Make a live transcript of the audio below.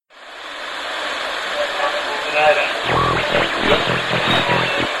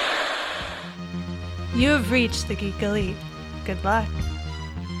You have reached the Geek Elite. Good luck.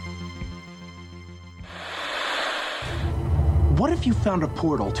 What if you found a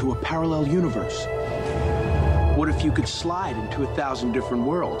portal to a parallel universe? What if you could slide into 1,000 different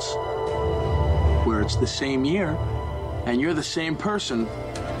worlds? Where it's the same year, and you're the same person,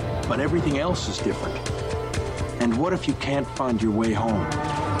 but everything else is different. And what if you can't find your way home?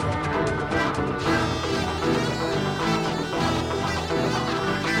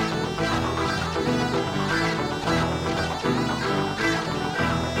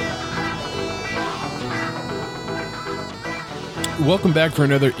 Welcome back for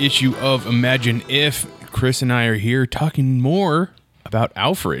another issue of Imagine If. Chris and I are here talking more about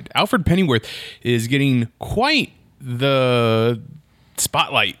Alfred. Alfred Pennyworth is getting quite the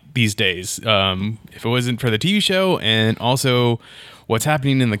spotlight these days. If it wasn't for the TV show and also what's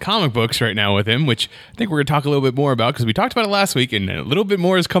happening in the comic books right now with him, which I think we're going to talk a little bit more about because we talked about it last week and a little bit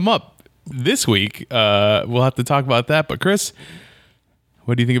more has come up this week. We'll have to talk about that. But Chris,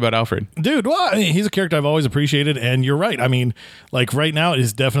 what do you think about Alfred? Dude, well, I mean, he's a character I've always appreciated, and you're right. I mean, like right now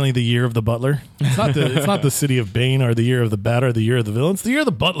is definitely the year of the butler. It's not the city of Bane or the year of the bat or the year of the villain. It's the year of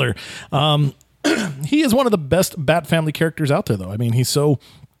the butler. He is one of the best Bat Family characters out there, though. I mean, he's so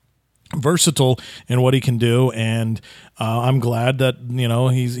versatile in what he can do, and I'm glad that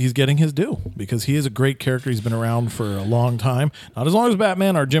he's getting his due because he is a great character. He's been around for a long time, not as long as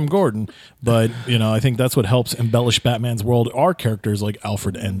Batman or Jim Gordon, but I think that's what helps embellish Batman's world are characters like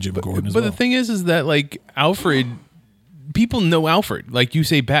Alfred and Jim Gordon as well. But the thing is that like Alfred, people know Alfred. Like you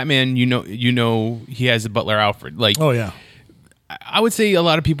say Batman, you know he has a butler Alfred. Like, oh yeah, I would say a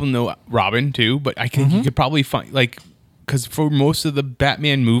lot of people know Robin too, but I think you could probably find because for most of the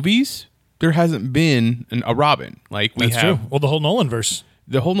Batman movies, there hasn't been a Robin. Like we that's have. true. Well, the whole Nolanverse.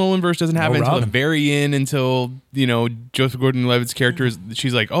 The whole Nolanverse doesn't happen until Robin. the very end. Until Joseph Gordon-Levitt's character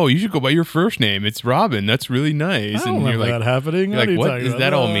she's like, "Oh, you should go by your first name. It's Robin. That's really nice." I don't remember that happening. You're like, what does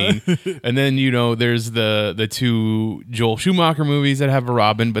that all mean? And then there's the two Joel Schumacher movies that have a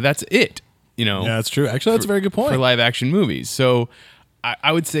Robin, but that's it. Yeah, that's true. Actually, that's a very good point for live action movies. So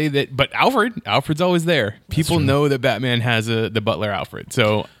I would say that, but Alfred's always there. People know that Batman has the butler Alfred.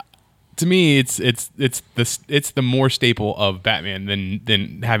 So to me, it's the more staple of Batman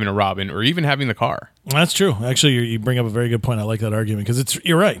than having a Robin or even having the car. That's true. Actually, you bring up a very good point. I like that argument because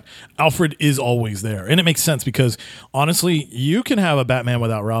you're right. Alfred is always there, and it makes sense because honestly, you can have a Batman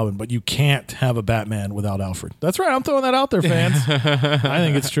without Robin, but you can't have a Batman without Alfred. That's right. I'm throwing that out there, fans. I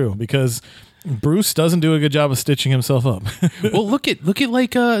think it's true because Bruce doesn't do a good job of stitching himself up. Well, look at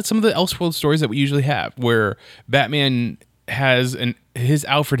like some of the Elseworld stories that we usually have, where Batman has his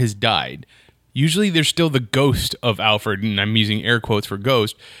Alfred has died. Usually, there's still the ghost of Alfred, and I'm using air quotes for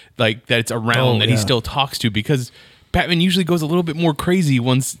ghost, like that it's around that he still talks to because Batman usually goes a little bit more crazy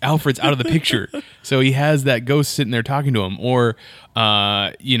once Alfred's out of the picture. So he has that ghost sitting there talking to him, or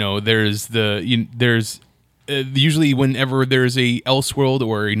there's usually whenever there's a Elseworld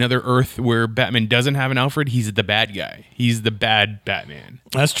or another Earth where Batman doesn't have an Alfred, he's the bad guy. He's the bad Batman.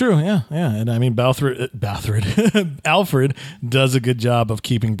 That's true. Yeah. And I mean, Alfred does a good job of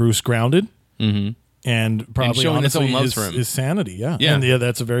keeping Bruce grounded. Mm-hmm. And probably and showing his own love for him. His sanity. Yeah. Yeah. And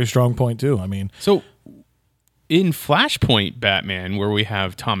that's a very strong point too. I mean, so in Flashpoint Batman, where we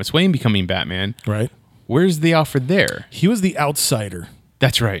have Thomas Wayne becoming Batman, right? Where's the Alfred there? He was the outsider.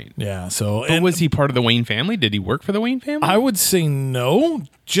 That's right. Yeah. So, but was he part of the Wayne family? Did he work for the Wayne family? I would say no,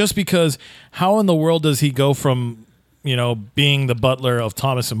 just because how in the world does he go from, being the butler of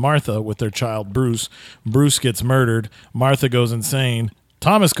Thomas and Martha with their child Bruce? Bruce gets murdered. Martha goes insane.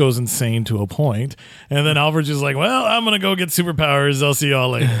 Thomas goes insane to a point, and then Alfred's just like, well, I'm going to go get superpowers. I'll see y'all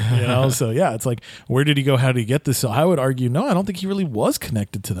later. So yeah, it's like, where did he go? How did he get this? So I would argue, no, I don't think he really was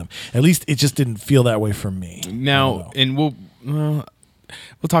connected to them. At least it just didn't feel that way for me. Now, and we'll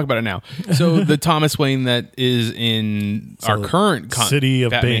talk about it now. So the Thomas Wayne that is in our current City of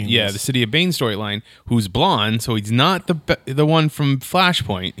Bane, the City of Bane storyline, who's blonde. So he's not the one from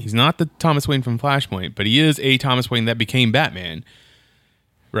Flashpoint. He's not the Thomas Wayne from Flashpoint, but he is a Thomas Wayne that became Batman.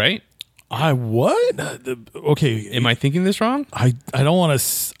 Right? What? Okay. Am I thinking this wrong? I don't want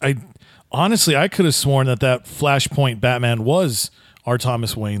to. Honestly, I could have sworn that Flashpoint Batman was our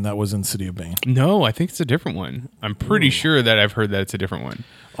Thomas Wayne that was in City of Bane. No, I think it's a different one. I'm pretty sure that I've heard that it's a different one.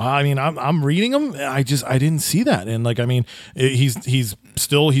 I mean, I'm reading them. I didn't see that, and he's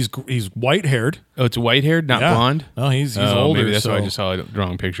white haired. Oh, it's white haired, not blonde. No, he's older. Maybe that's why I just saw the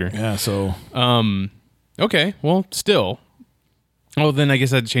wrong picture. Yeah. So. Okay. Well, still. Oh, then I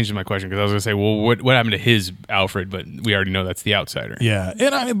guess that changes my question because I was going to say, well, what happened to his Alfred? But we already know that's the outsider. Yeah,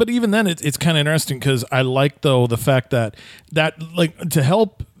 and but even then, it's kind of interesting because I like though the fact that like to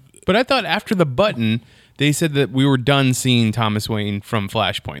help But I thought after the button, they said that we were done seeing Thomas Wayne from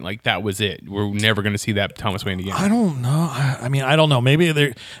Flashpoint. Like, that was it. We're never going to see that Thomas Wayne again. I don't know. I mean, I don't know. Maybe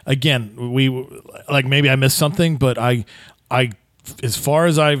maybe I missed something, but I, as far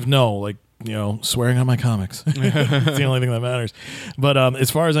as I know, like, swearing on my comics. It's the only thing that matters. But as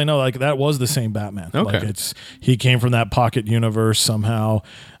far as I know, like, that was the same Batman. Okay. Like, he came from that pocket universe somehow.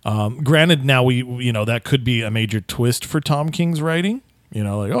 Granted, now that could be a major twist for Tom King's writing.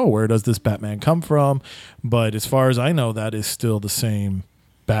 Like, oh, where does this Batman come from? But as far as I know, that is still the same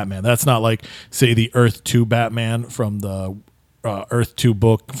Batman. That's not like, say, the Earth 2 Batman from the Earth 2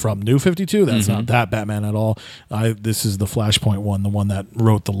 book from New 52. That's not that Batman at all. This is the Flashpoint one, the one that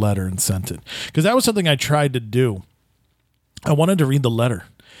wrote the letter and sent it. Because that was something I tried to do. I wanted to read the letter.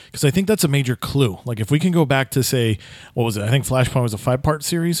 Because I think that's a major clue. Like, if we can go back to, say, what was it? I think Flashpoint was a 5-part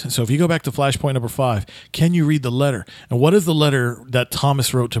series. So if you go back to Flashpoint number 5, can you read the letter? And what does the letter that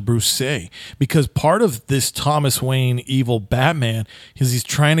Thomas wrote to Bruce say? Because part of this Thomas Wayne evil Batman is he's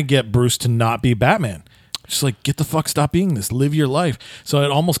trying to get Bruce to not be Batman. Just like, get the fuck, stop being this, live your life. So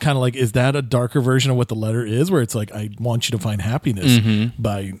it almost kind of like, is that a darker version of what the letter is, where it's like, I want you to find happiness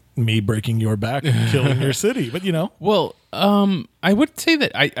by me breaking your back and killing your city? But Well, I would say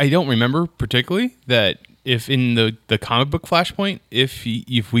that I don't remember particularly that if in the comic book Flashpoint, if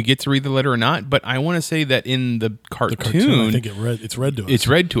we get to read the letter or not. But I want to say that in the cartoon, I think it's read to us. It's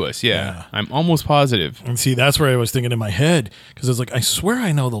read to us, yeah. I'm almost positive. And see, that's where I was thinking in my head, because I was like, I swear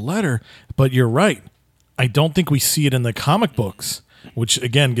I know the letter, but you're right. I don't think we see it in the comic books, which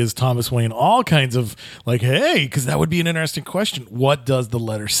again gives Thomas Wayne all kinds of like, hey, because that would be an interesting question. What does the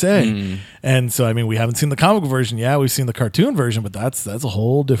letter say? And so, I mean, we haven't seen the comic version. Yeah, we've seen the cartoon version, but that's a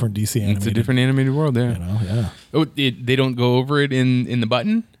whole different DC animated. It's a different animated world, yeah. Yeah. Oh, they don't go over it in the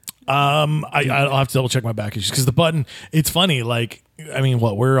button? I'll have to double check my back issues, because the button, it's funny. Like, I mean,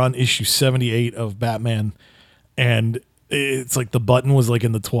 we're on issue 78 of Batman, and it's like the button was like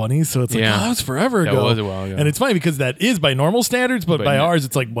in the 20s, so it's like, that was forever ago. That was a while ago. And it's funny because that is by normal standards, but by ours,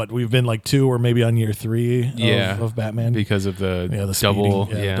 it's like, what, we've been like 2 or maybe on year 3 of Batman. Because of the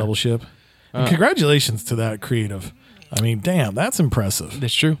speeding, double ship. And congratulations to that creative. I mean, damn, that's impressive.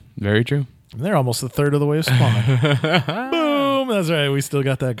 That's true. Very true. And they're almost a third of the way of Spawn. Boom! That's right. We still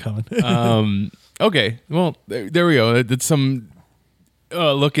got that coming. Okay. Well, there we go. That's some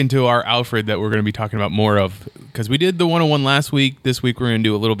look into our Alfred that we're going to be talking about more of, because we did the 101 last week. This week we're going to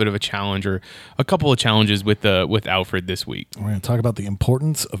do a little bit of a challenge, or a couple of challenges with Alfred this week. We're going to talk about the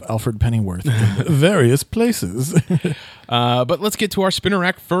importance of Alfred Pennyworth in various places. But let's get to our spinner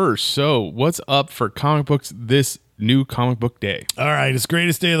rack first. So what's up for comic books this new comic book day? All right, it's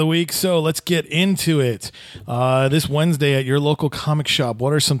greatest day of the week, so let's get into it. This Wednesday at your local comic shop,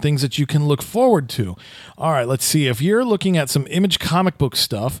 what are some things that you can look forward to? All right, let's see. If you're looking at some Image comic book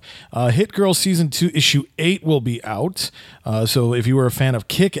stuff, Hit Girl Season 2 Issue 8 will be out. So if you were a fan of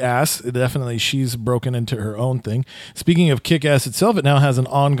Kick-Ass, definitely she's broken into her own thing. Speaking of Kick-Ass itself, it now has an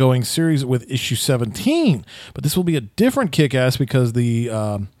ongoing series with Issue 17. But this will be a different Kick-Ass because the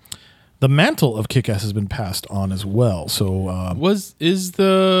mantle of Kick-Ass has been passed on as well. So is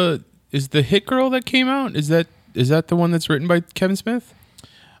the Hit Girl that came out, is that the one that's written by Kevin Smith?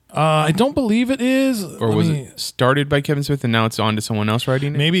 I don't believe it is. Or was it started by Kevin Smith and now it's on to someone else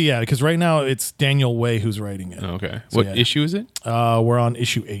writing it? Maybe, yeah, because right now it's Daniel Way who's writing it. Okay. So what issue is it? We're on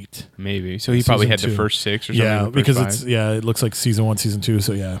issue 8. Maybe. So he probably had the first 6 or something. Yeah, because it looks like season 1, season 2.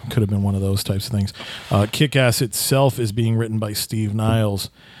 So yeah, could have been one of those types of things. Kick-Ass itself is being written by Steve Niles.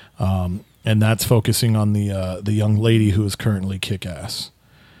 And that's focusing on the young lady who is currently Kick-Ass.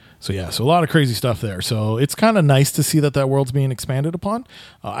 So yeah, so a lot of crazy stuff there. So it's kind of nice to see that world's being expanded upon.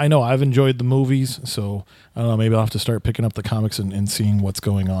 I know I've enjoyed the movies, so I don't know, maybe I'll have to start picking up the comics and seeing what's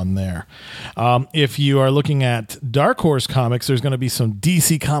going on there. If you are looking at Dark Horse Comics, there's going to be some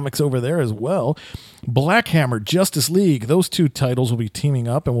DC comics over there as well. Black Hammer, Justice League, those 2 titles will be teaming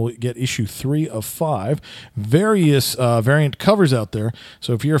up, and we'll get issue 3 of 5. Various variant covers out there.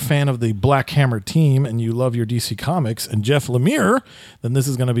 So if you're a fan of the Black Hammer team and you love your DC Comics and Jeff Lemire, then this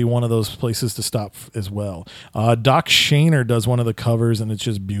is going to be one of those places to stop as well. Doc Shaner does one of the covers, and it's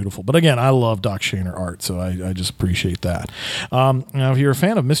just beautiful. But again, I love Doc Shaner art, so I just appreciate that. Now, if you're a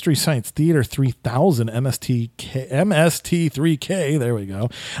fan of Mystery Science Theater 3000, MST3K, there we go.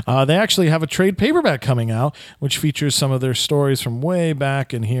 They actually have a trade paperback coming out, which features some of their stories from way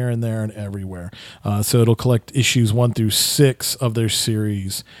back and here and there and everywhere. So it'll collect issues 1 through 6 of their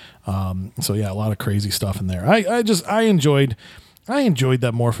series. So yeah, a lot of crazy stuff in there. I enjoyed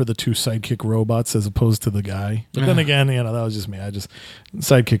that more for the 2 sidekick robots as opposed to the guy. But then again, that was just me.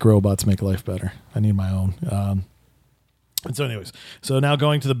 Sidekick robots make life better. I need my own. And so anyways, so now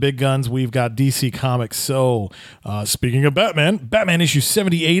going to the big guns, we've got DC Comics. So speaking of Batman issue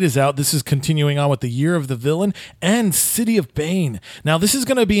 78 is out. This is continuing on with the Year of the Villain and City of Bane. Now this is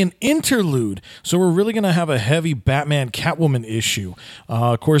going to be an interlude. So we're really going to have a heavy Batman Catwoman issue.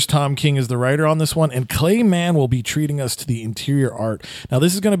 Of course, Tom King is the writer on this one, and Clay Mann will be treating us to the interior art. Now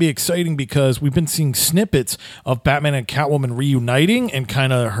this is going to be exciting because we've been seeing snippets of Batman and Catwoman reuniting and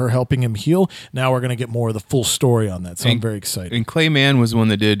kind of her helping him heal. Now we're going to get more of the full story on that. So I'm very excited. And Clay Mann was the one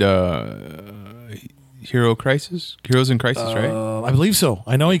that did Heroes in Crisis, right? I believe so.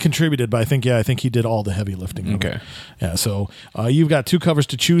 I know he contributed, but I think he did all the heavy lifting. Okay. Yeah, so you've got 2 covers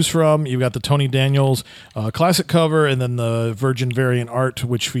to choose from. You've got the Tony Daniels classic cover and then the Virgin variant art,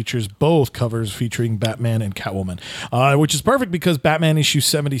 which features both covers featuring Batman and Catwoman, which is perfect because Batman issue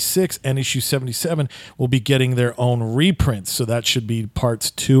 76 and issue 77 will be getting their own reprints. So that should be parts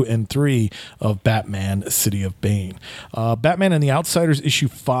 2 and 3 of Batman City of Bane. Batman and the Outsiders issue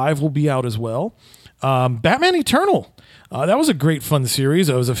 5 will be out as well. Batman Eternal. That was a great fun series.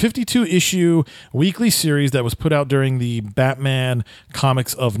 It was a 52-issue weekly series that was put out during the Batman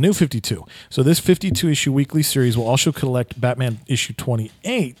comics of New 52. So this 52-issue weekly series will also collect Batman issue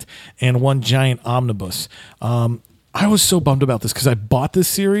 28 and one giant omnibus. I was so bummed about this because I bought this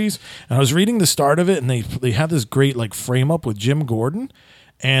series and I was reading the start of it, and they had this great like frame up with Jim Gordon.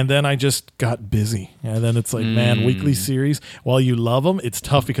 And then I just got busy. And then it's like, man, weekly series, while you love them, it's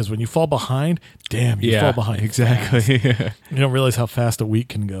tough because when you fall behind, you fall behind. Exactly. You don't realize how fast a week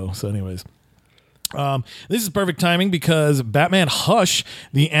can go. So anyways, this is perfect timing because Batman Hush,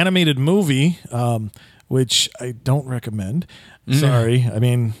 the animated movie, which I don't recommend. Sorry. I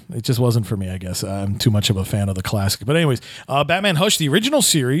mean, it just wasn't for me, I guess. I'm too much of a fan of the classic. But anyways, Batman Hush, the original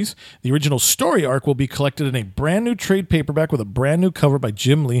series, the original story arc will be collected in a brand new trade paperback with a brand new cover by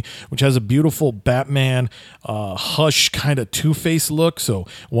Jim Lee, which has a beautiful Batman Hush kind of Two-Face look. So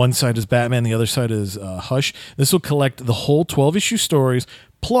one side is Batman, the other side is Hush. This will collect the whole 12-issue stories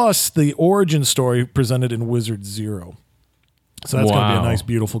plus the origin story presented in Wizard Zero. So that's going to be a nice,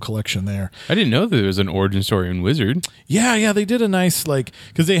 beautiful collection there. I didn't know that there was an origin story in Wizard. Yeah, they did a nice,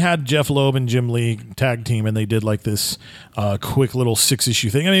 because they had Jeff Loeb and Jim Lee tag team, and they did this quick little 6-issue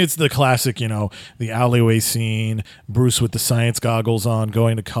thing. I mean, it's the classic, the alleyway scene, Bruce with the science goggles on,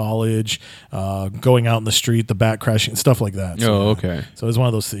 going to college, going out in the street, the bat crashing, stuff like that. So, okay. So it's one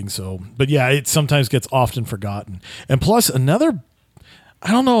of those things. But yeah, it sometimes gets often forgotten. And plus another,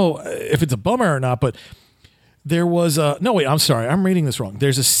 I don't know if it's a bummer or not, but there was I'm sorry, I'm reading this wrong.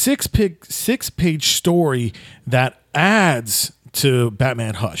 There's a six-page story that adds to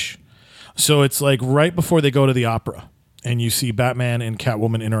Batman Hush. So it's like right before they go to the opera and you see Batman and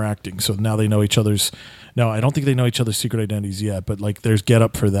Catwoman interacting. So now they know each other's, no, I don't think they know each other's secret identities yet, but there's get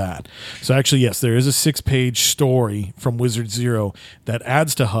up for that. So actually, yes, there is a 6-page story from Wizard Zero that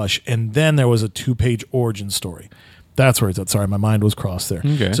adds to Hush. And then there was a 2-page origin story. That's where it's at. Sorry, my mind was crossed there.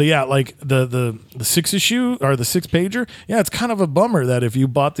 Okay. So yeah, the 6-issue or the 6-pager, yeah, it's kind of a bummer that if you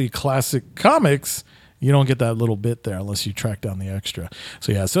bought the classic comics, you don't get that little bit there unless you track down the extra.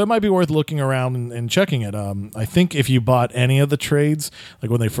 So yeah, so it might be worth looking around and checking it. I think if you bought any of the trades,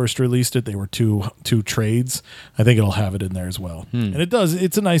 like when they first released it, they were two trades. I think it'll have it in there as well. And it does.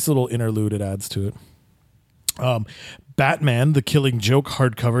 It's a nice little interlude. It adds to it. Batman, The Killing Joke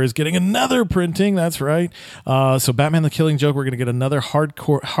hardcover is getting another printing. That's right. So Batman, The Killing Joke, we're going to get another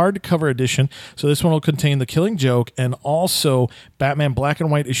hardcover edition. So this one will contain The Killing Joke and also Batman Black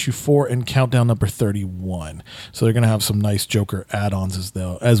and White issue 4 and Countdown number 31. So they're going to have some nice Joker add-ons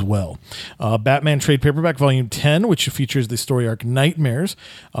as well. Batman Trade Paperback Volume 10, which features the story arc Nightmares.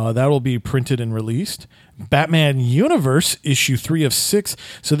 That will be printed and released. Batman Universe issue 3 of 6.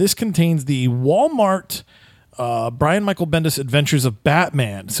 So this contains the Walmart Brian Michael Bendis Adventures of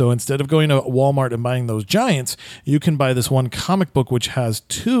Batman. So instead of going to Walmart and buying those giants, you can buy this one comic book which has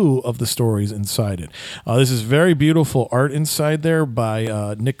 2 of the stories inside it. This is very beautiful art inside there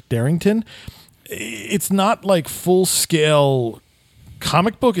by Nick Darrington. It's not like full scale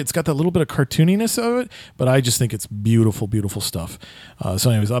comic book. It's got that little bit of cartooniness of it, but I just think it's beautiful, beautiful stuff. So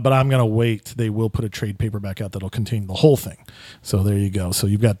anyways, but I'm going to wait. They will put a trade paperback out that'll contain the whole thing. So there you go. So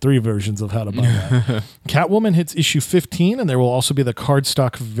you've got 3 versions of how to buy that. Catwoman hits issue 15, and there will also be the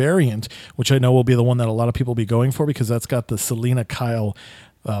cardstock variant, which I know will be the one that a lot of people will be going for because that's got the Selena Kyle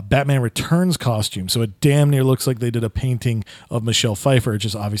Batman Returns costume. So it damn near looks like they did a painting of Michelle Pfeiffer.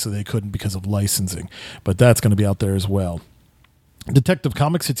 Just obviously they couldn't because of licensing, but that's going to be out there as well. Detective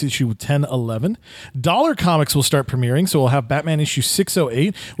Comics hits issue 1011. Dollar Comics will start premiering, so we'll have Batman issue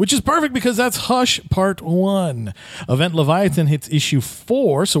 608, which is perfect because that's Hush Part 1. Event Leviathan hits issue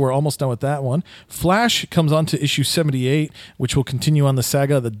 4, so we're almost done with that one. Flash comes on to issue 78, which will continue on the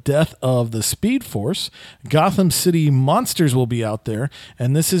saga of the death of the Speed Force. Gotham City Monsters will be out there,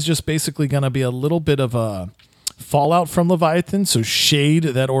 and this is just basically going to be a little bit of a fallout from Leviathan. So Shade,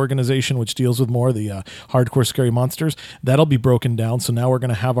 that organization which deals with more of the hardcore scary monsters, that'll be broken down. So now we're going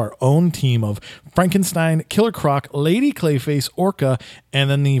to have our own team of Frankenstein, Killer Croc, Lady Clayface, Orca, and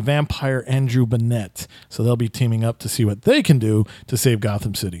then the vampire Andrew Bennett. So they'll be teaming up to see what they can do to save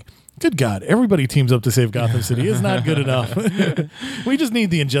Gotham City. Good God, everybody teams up to save Gotham City. It's not good enough. We just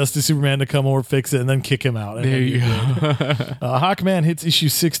need the Injustice Superman to come over, fix it, and then kick him out. There you go. Hawkman hits issue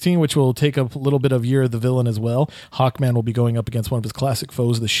 16, which will take up a little bit of Year of the Villain as well. Hawkman will be going up against one of his classic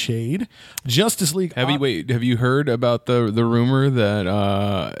foes, the Shade. Justice League. Have you heard about the rumor that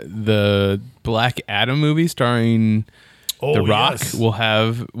the Black Adam movie starring The Rock yes.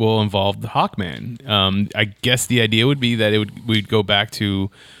 will involve the Hawkman? I guess the idea would be that we'd go back to,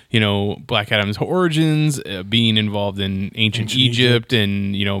 Black Adam's origins, being involved in ancient Egypt,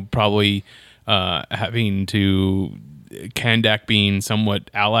 and probably having to Kandak being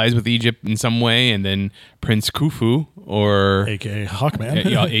somewhat allies with Egypt in some way, and then Prince Khufu, or aka Hawkman,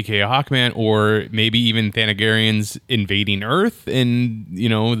 aka Hawkman, or maybe even Thanagarians invading Earth, and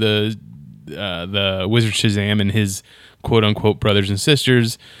the Wizard Shazam and his quote unquote brothers and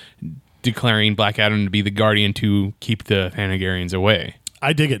sisters declaring Black Adam to be the guardian to keep the Thanagarians away.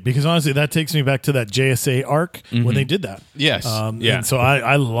 I dig it because honestly, that takes me back to that JSA arc when they did that. Yes, And so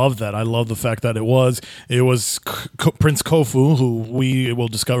I love that. I love the fact that it was Prince Khufu, who we will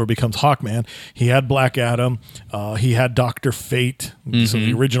discover becomes Hawkman. He had Black Adam. He had Dr. Fate. So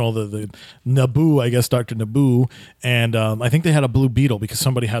the original, the Naboo, I guess, Dr. Naboo, and I think they had a Blue Beetle because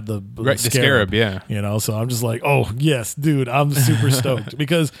somebody had the Scarab. Yeah, So I'm just like, oh yes, dude, I'm super stoked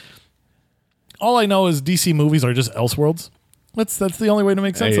because all I know is DC movies are just Elseworlds. That's the only way to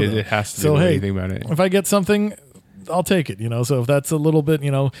make sense of it. It has to be anything about it. If I get something, I'll take it, So if that's a little bit,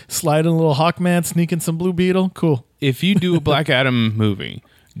 sliding a little Hawkman, sneaking some Blue Beetle, cool. If you do a Black Adam movie,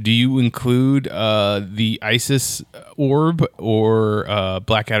 do you include the Isis orb or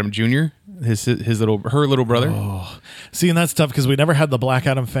Black Adam Jr., her little brother? Oh. See, and that's tough because we never had the Black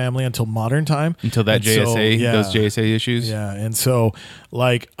Adam family until modern time. Until that JSA, those JSA issues. Yeah, and so,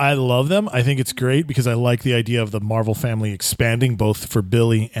 I love them. I think it's great because I like the idea of the Marvel family expanding both for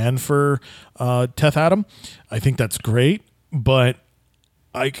Billy and for Teth Adam. I think that's great, but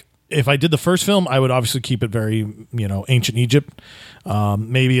if I did the first film, I would obviously keep it very, ancient Egypt.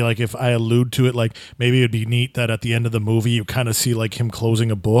 Maybe if I allude to it, maybe it'd be neat that at the end of the movie, you kind of see him closing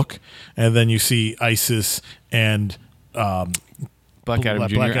a book, and then you see Isis and Black Adam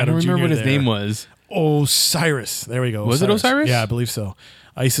Jr. Black Adam I don't remember Jr. what his there. name was. Osiris. There we go. Was it Osiris? Yeah, I believe so.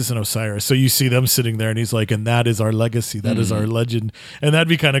 Isis and Osiris. So you see them sitting there, and he's like, and that is our legacy. That is our legend. And that'd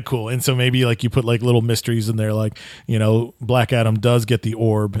be kind of cool. And so maybe you put little mysteries in there, Black Adam does get the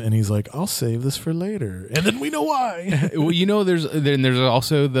orb, and he's like, I'll save this for later. And then we know why. Well, there's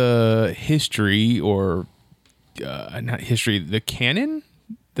also the history, or not history, the canon?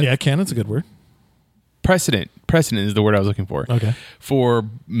 Yeah, canon's a good word. Precedent is the word I was looking for. Okay. For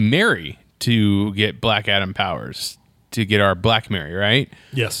Mary to get Black Adam powers, to get our Black Mary, right?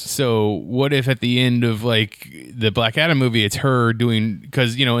 Yes. So what if at the end of the Black Adam movie, it's her doing,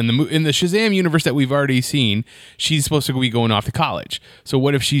 because in the Shazam universe that we've already seen, she's supposed to be going off to college. So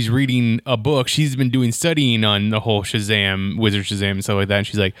what if she's reading a book? She's been studying on the whole Shazam, Wizard Shazam, and stuff like that. And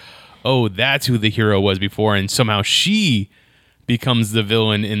she's like, oh, that's who the hero was before, and somehow she becomes the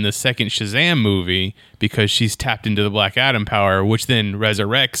villain in the second Shazam movie because she's tapped into the Black Adam power, which then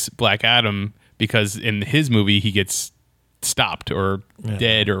resurrects Black Adam because in his movie he gets stopped or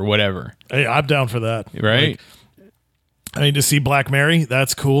dead or whatever. Hey, I'm down for that. Right? To see Black Mary,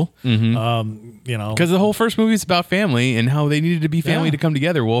 that's cool. Because the whole first movie is about family and how they needed to be family to come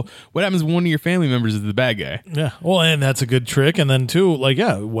together. Well, what happens when one of your family members is the bad guy? Yeah. Well, and that's a good trick. And then too,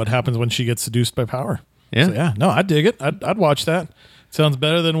 what happens when she gets seduced by power? Yeah. So, no, I'd dig it. I'd watch that. Sounds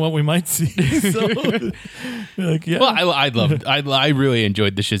better than what we might see. So, yeah. Well, I really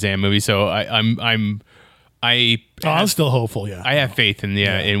enjoyed the Shazam movie, so I'm still hopeful. Yeah. I have faith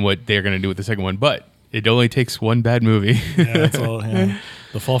in what they're going to do with the second one, but it only takes one bad movie. Yeah, that's all. Yeah.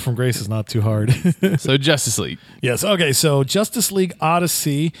 The fall from grace is not too hard. So Justice League. Yes. Okay. So Justice League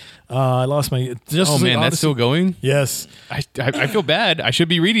Odyssey. I lost my Justice League Odyssey. That's still going? Yes. I feel bad. I should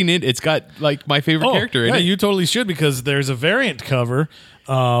be reading it. It's got my favorite character in it. Yeah, you totally should because there's a variant cover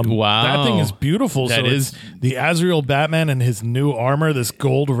Wow. That thing is beautiful. That So is- it's the Azrael Batman and his new armor, this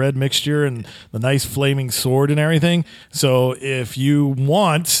gold-red mixture and the nice flaming sword and everything. So if you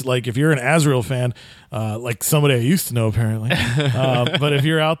want, like if you're an Azrael fan, like somebody I used to know apparently, but if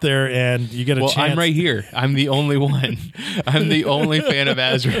you're out there and you get a Well, chance. I'm right here. I'm the only one. I'm the only fan of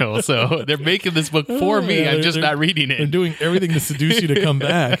Azrael. So they're making this book for me. I'm just not reading They're it. doing everything to seduce you to come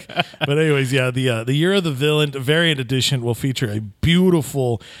back. But anyways, yeah, the Year of the Villain variant edition will feature a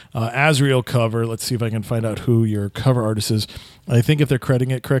beautiful Azrael cover. Let's see if I can find out who your cover artist is. I think if they're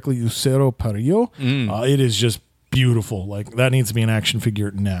crediting it correctly, Lucero Parillo. It is just beautiful. Like that needs to be an action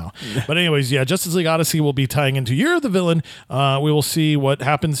figure now. But anyways, yeah, Justice League Odyssey will be tying into Year of the Villain. We will see what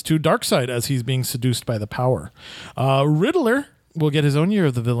happens to Darkseid as he's being seduced by the power. Riddler will get his own Year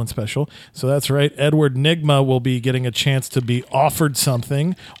of the Villain special. So that's right. Edward Nygma will be getting a chance to be offered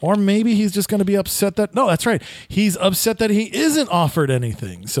something, or maybe he's just going to be upset that no, that's right. He's upset that he isn't offered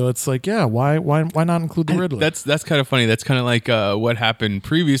anything. So it's like, yeah, why not include the Riddler? That's kind of funny. That's kind of like what happened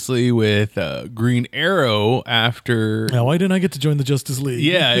previously with Green Arrow after. Now, why didn't I get to join the Justice League?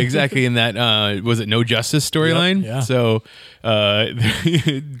 Yeah, exactly. In that was it No Justice storyline? Yep, yeah. So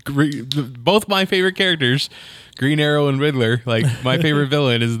both my favorite characters, Green Arrow and Riddler. Like my favorite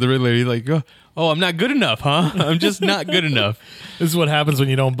villain is the Riddler. He's like, oh, I'm not good enough, huh? I'm just not good enough. This is what happens when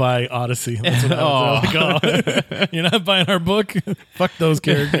you don't buy Odyssey. That's what happens. They're like, oh, you're not buying our book? Fuck those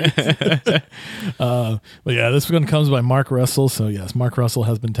characters. But yeah, this one comes by Mark Russell. So yes, Mark Russell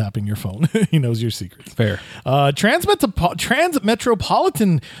has been tapping your phone. He knows your secrets. Fair.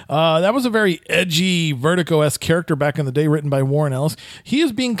 Transmetropolitan, that was a very edgy Vertigo-esque character back in the day, written by Warren Ellis. He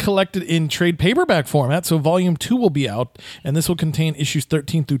is being collected in trade paperback format, so volume 2 will be out, and this will contain issues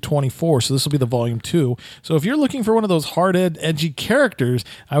 13 through 24, so this will be the volume 2. So if you're looking for one of those hard-edged, edgy characters,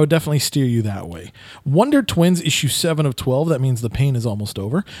 I would definitely steer you that way. Wonder Twins issue 7 of 12, that means the pain is almost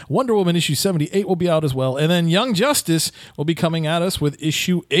over. Wonder Woman issue 78 will be out as well, and then Young Justice will be coming at us with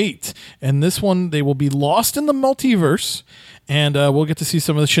issue 8, and this one, they will be lost in the multiverse, and we'll get to see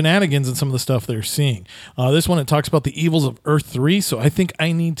some of the shenanigans and some of the stuff they're seeing. This one, it talks about the evils of Earth 3, so I think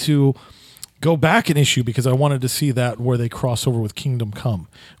I need to go back an issue because I wanted to see that where they cross over with Kingdom Come,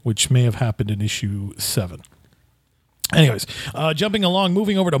 which may have happened in issue 7. Anyways, jumping along,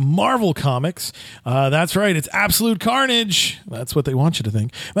 moving over to Marvel Comics. That's right, it's Absolute Carnage. That's what they want you to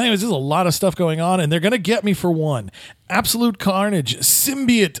think. But anyways, there's a lot of stuff going on, and they're going to get me for one. Absolute Carnage,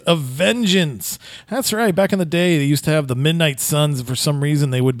 Symbiote of Vengeance. That's right. Back in the day, they used to have the Midnight Suns. For some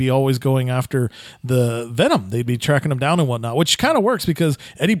reason, they would be always going after the Venom. They'd be tracking them down and whatnot, which kind of works because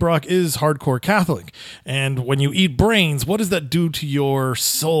Eddie Brock is hardcore Catholic. And when you eat brains, what does that do to your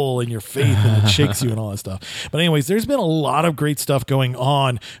soul and your faith? And it shakes you and all that stuff. But anyways, there's been a lot of great stuff going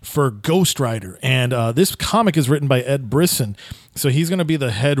on for Ghost Rider. And this comic is written by Ed Brisson. So he's going to be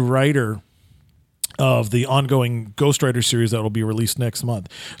the head writer of the ongoing Ghost Rider series that will be released next month.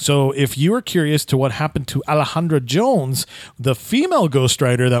 So if you are curious to what happened to Alejandra Jones, the female Ghost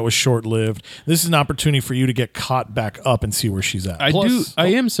Rider that was short-lived, this is an opportunity for you to get caught back up and see where she's at. I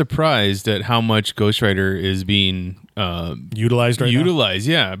am surprised at how much Ghost Rider is being utilized right now.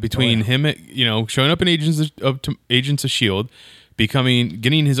 Yeah, between him, showing up in Agents of Shield,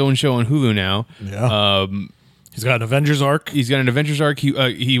 getting his own show on Hulu now. Yeah. He's got an Avengers arc. He's apparently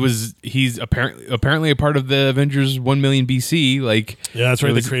a part of the Avengers 1 million BC. Like, yeah, that's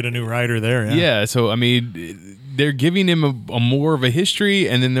right. They create a new rider there. Yeah. So I mean, they're giving him a more of a history,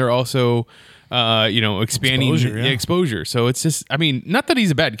 and then they're also, expanding exposure. So it's just, I mean, not that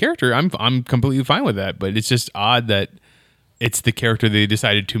he's a bad character. I'm completely fine with that, but it's just odd that it's the character they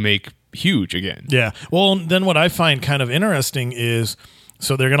decided to make huge again. Yeah. Well, then what I find kind of interesting is,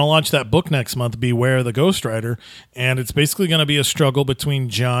 so they're going to launch that book next month, Beware the Ghost Rider, and it's basically going to be a struggle between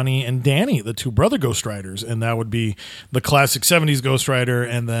Johnny and Danny, the two brother Ghost Riders, and that would be the classic 70s Ghost Rider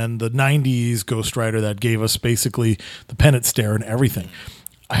and then the 90s Ghost Rider that gave us basically the Penance Stare and everything.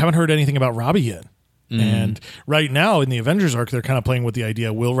 I haven't heard anything about Robbie yet. And right now in the Avengers arc, they're kind of playing with the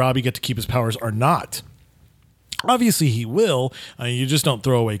idea, will Robbie get to keep his powers or not? Obviously he will. You just don't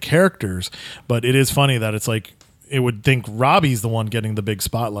throw away characters, but it is funny that it's like, it would think Robbie's the one getting the big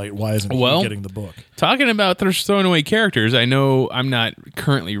spotlight. Why isn't he getting the book? Talking about throwing away characters, I know I'm not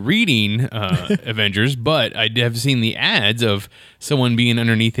currently reading Avengers, but I have seen the ads of someone being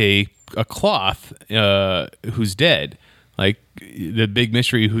underneath a cloth who's dead. Like the big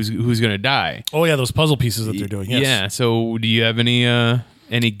mystery, who's going to die. Oh, yeah, those puzzle pieces that they're doing. Yes. Yeah, so do you have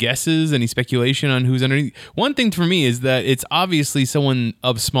any guesses, any speculation on who's underneath? One thing for me is that it's obviously someone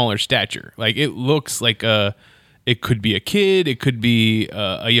of smaller stature. Like it looks like it could be a kid, it could be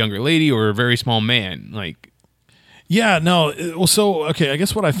a younger lady, or a very small man. Like, Yeah, no. Well, so okay. I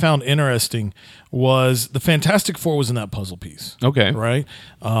guess what I found interesting was the Fantastic Four was in that puzzle piece. Okay. Right.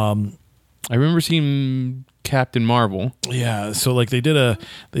 I remember seeing Captain Marvel. Yeah. So like they did a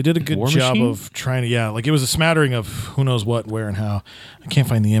good War job Machine? of trying to like it was a smattering of who knows what, where, and how. I can't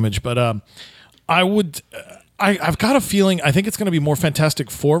find the image, but I would. I've got a feeling. I think it's going to be more Fantastic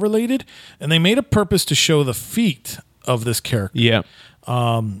Four related, and they made a purpose to show the feet of this character. Yeah.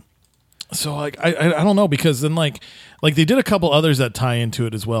 So like I don't know, because then like they did a couple others that tie into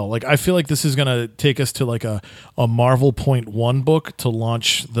it as well. Like I feel like this is gonna take us to like a Marvel .1 book to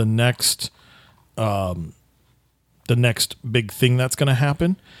launch the next big thing that's gonna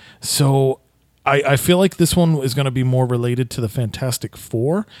happen. So I feel like this one is gonna be more related to the Fantastic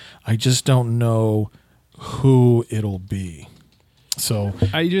Four. I just don't know who it'll be. So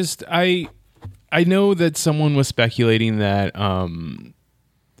I know that someone was speculating that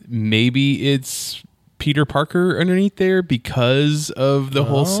maybe it's Peter Parker underneath there because of the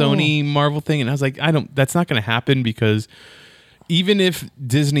whole Sony Marvel thing, and I was like, that's not going to happen, because even if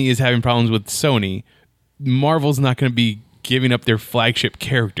Disney is having problems with Sony, Marvel's not going to be giving up their flagship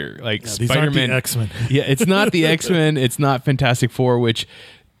character. Like Spider-Man, these aren't the X-Men. Yeah, it's not the X-Men, it's not Fantastic Four, which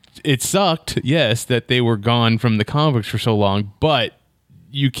it sucked, yes, that they were gone from the comic books for so long, but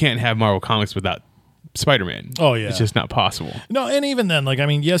you can't have Marvel Comics without Spider-Man. Oh, yeah. It's just not possible. No, and even then, like, I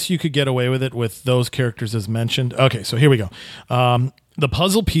mean, yes, you could get away with it with those characters as mentioned. Okay, so here we go. The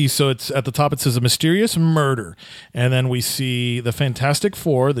puzzle piece, so it's at the top, it says a mysterious murder. And then we see the Fantastic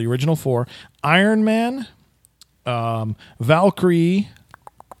Four, the original four, Iron Man, Valkyrie.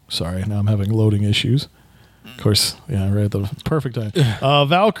 Sorry, now I'm having loading issues. Of course, yeah, right at the perfect time.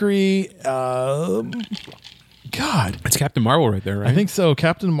 Valkyrie, God. It's Captain Marvel right there, right? I think so.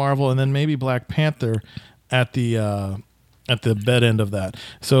 Captain Marvel, and then maybe Black Panther at the bed end of that.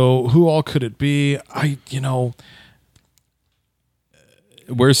 So who all could it be?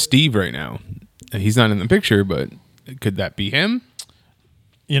 Where's Steve right now? He's not in the picture, but could that be him?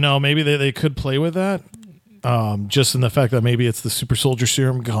 Maybe they could play with that. Just in the fact that maybe it's the super soldier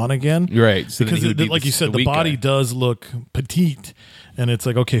serum gone again. Right. So because like you said, the body does look petite, and it's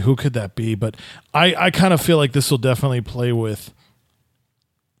like, okay, who could that be? But I kind of feel like this will definitely play with,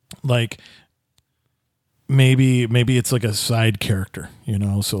 like, maybe it's like a side character,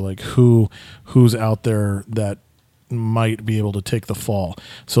 so like who's out there that might be able to take the fall.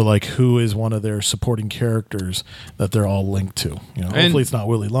 So like who is one of their supporting characters that they're all linked to. Hopefully it's not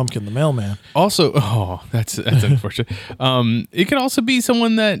Willie Lumpkin, the mailman. Also, that's unfortunate. It could also be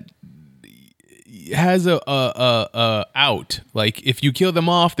someone that has a out. Like if you kill them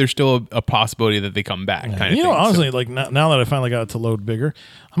off, there's still a possibility that they come back. Kind of thing. Honestly, like now that I finally got it to load bigger,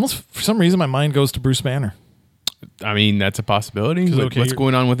 almost for some reason my mind goes to Bruce Banner. I mean, that's a possibility. What's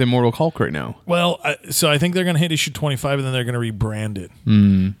going on with Immortal Hulk right now? Well, so I think they're going to hit issue 25, and then they're going to rebrand it.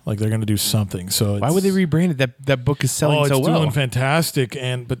 Like they're going to do something. So why would they rebrand it? That book is selling so well. It's doing fantastic,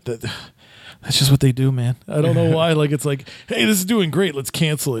 but that's just what they do, man. I don't know why. Like it's like, hey, this is doing great. Let's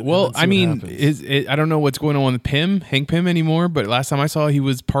cancel it. Well, I mean, I don't know what's going on with Hank Pym anymore. But last time I saw, he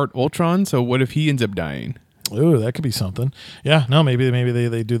was part Ultron. So what if he ends up dying? Ooh, that could be something. Yeah, no, maybe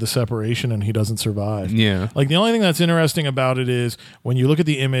they do the separation and he doesn't survive. Yeah. Like the only thing that's interesting about it is when you look at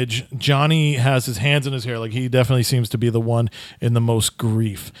the image, Johnny has his hands in his hair. Like he definitely seems to be the one in the most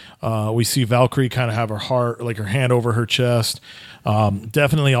grief. We see Valkyrie kind of have her heart, like her hand over her chest.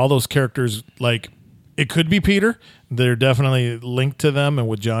 Definitely all those characters, like it could be Peter. They're definitely linked to them, and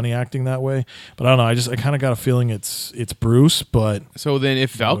with Johnny acting that way. But I don't know. I kind of got a feeling it's Bruce. But so then,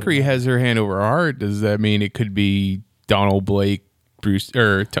 if Valkyrie has her hand over her heart, does that mean it could be Donald Blake, Bruce,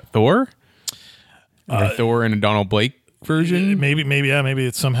 or Thor, or Thor in a Donald Blake version? Maybe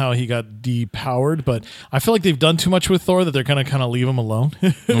it's somehow he got depowered. But I feel like they've done too much with Thor that they're gonna kind of leave him alone.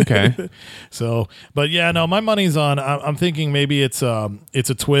 Okay. So, but yeah, no, my money's on. I'm thinking maybe it's a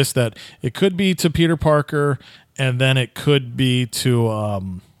twist that it could be to Peter Parker. And then it could be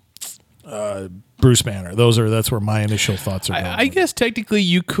to Bruce Banner. That's where my initial thoughts are going. I guess technically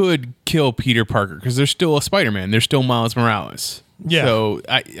you could kill Peter Parker because there's still a Spider-Man. There's still Miles Morales. Yeah. So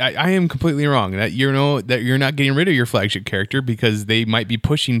I am completely wrong that that you're not getting rid of your flagship character because they might be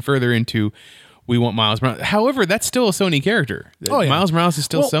pushing further into we want Miles Morales. However, that's still a Sony character. Oh, yeah. Miles Morales is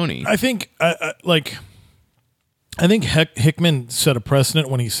still Sony. I think I think Hickman set a precedent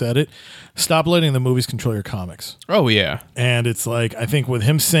when he said it. Stop letting the movies control your comics. Oh, yeah. And it's like, I think with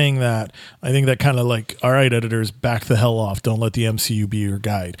him saying that, I think that kind of like, all right, editors, back the hell off. Don't let the MCU be your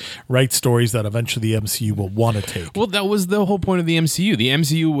guide. Write stories that eventually the MCU will want to take. Well, that was the whole point of the MCU. The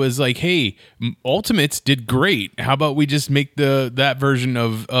MCU was like, hey, Ultimates did great. How about we just make that version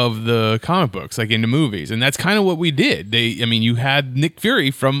of the comic books like into movies? And that's kind of what we did. You had Nick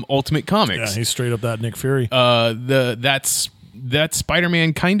Fury from Ultimate Comics. Yeah, he's straight up that Nick Fury. That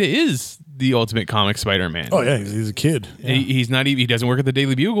Spider-Man kind of is the Ultimate Comic Spider-Man. Oh yeah, he's a kid. Yeah. He's not even. He doesn't work at the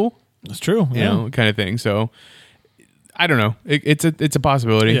Daily Bugle. That's true. You know, kind of thing. So I don't know. It's a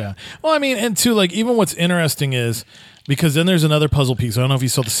possibility. Yeah. Well, I mean, and too, like, even what's interesting is because then there's another puzzle piece. I don't know if you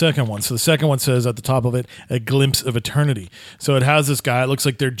saw the second one. So the second one says at the top of it, a glimpse of eternity. So it has this guy. It looks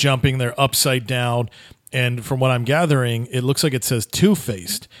like they're jumping. They're upside down. And from what I'm gathering, it looks like it says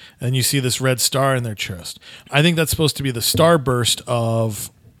two-faced. And you see this red star in their chest. I think that's supposed to be the starburst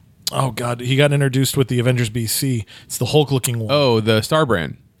of... Oh, God. He got introduced with the Avengers BC. It's the Hulk-looking one. Oh, the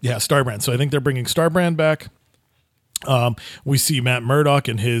Starbrand. Yeah, Starbrand. So I think they're bringing Starbrand back. We see Matt Murdock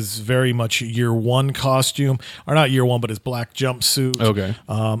in his very much year one costume, or not year one, but his black jumpsuit. Okay.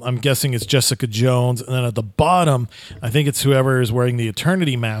 I'm guessing it's Jessica Jones. And then at the bottom, I think it's whoever is wearing the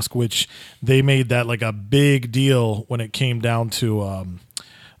Eternity mask, which they made that like a big deal when it came down to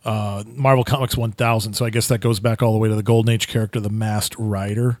Marvel Comics 1000. So I guess that goes back all the way to the Golden Age character, the Masked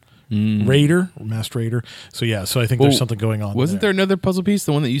Rider. Masked Raider. So yeah, so I think there's something going on. Wasn't there another puzzle piece,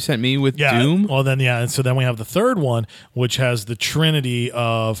 the one that you sent me with Doom? Well, then and so then we have the third one, which has the trinity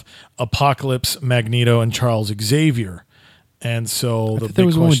of Apocalypse, Magneto, and Charles Xavier. And so there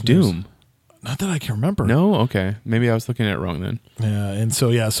was one with Doom. Not that I can remember. No, okay, maybe I was looking at it wrong then. Yeah, and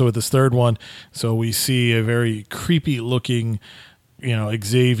so so with this third one, so we see a very creepy looking.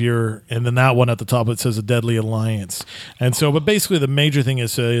 Xavier, and then that one at the top, it says a deadly alliance. And so, but basically the major thing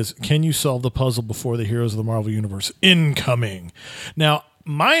is can you solve the puzzle before the heroes of the Marvel Universe incoming? Now,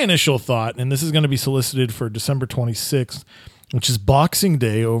 my initial thought, and this is going to be solicited for December 26th, which is Boxing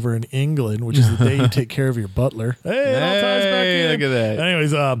Day over in England, which is the day you take care of your butler. Hey, it all ties back in. Look at that.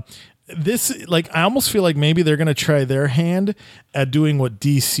 Anyways, this, like, I almost feel like maybe they're going to try their hand at doing what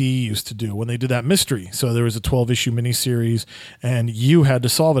DC used to do when they did that mystery. So there was a 12-issue miniseries, and you had to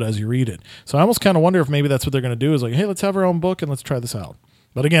solve it as you read it. So I almost kind of wonder if maybe that's what they're going to do is like, hey, let's have our own book and let's try this out.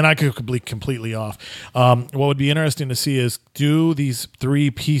 But again, I could be completely off. What would be interesting to see is, do these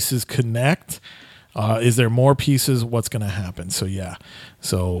three pieces connect? Is there more pieces? What's going to happen? So yeah,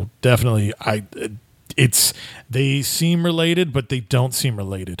 so definitely, they seem related, but they don't seem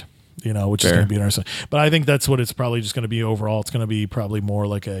related. Which is going to be interesting. But I think that's what it's probably just going to be overall. It's going to be probably more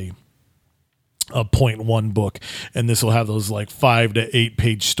like a 0.1 book, and this will have those like 5 to 8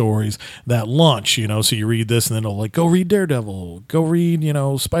 page stories that launch. So you read this, and then it'll like go read Daredevil, go read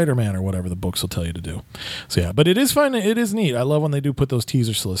Spider-Man or whatever the books will tell you to do. So yeah, but it is fun. It is neat. I love when they do put those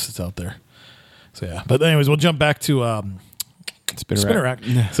teaser solicits out there. So yeah, but anyways, we'll jump back to Spinner Rack.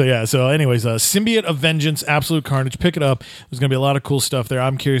 So anyways, Symbiote of Vengeance, Absolute Carnage. Pick it up. There's going to be a lot of cool stuff there.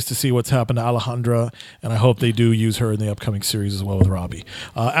 I'm curious to see what's happened to Alejandra, and I hope they do use her in the upcoming series as well with Robbie.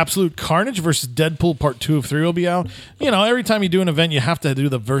 Absolute Carnage versus Deadpool Part 2 of 3 will be out. Every time you do an event, you have to do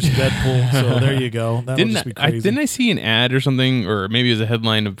the versus Deadpool. So there you go. That'll just be crazy. Didn't I see an ad or something, or maybe it was a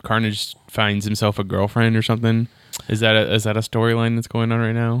headline of Carnage finds himself a girlfriend or something? Is that a storyline that's going on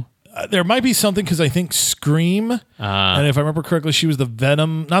right now? There might be something because I think Scream, and if I remember correctly, she was the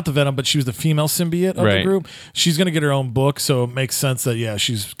Venom, not the Venom, but she was the female symbiote of the group. She's going to get her own book, so it makes sense that,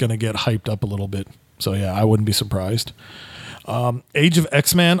 she's going to get hyped up a little bit. So, I wouldn't be surprised. Age of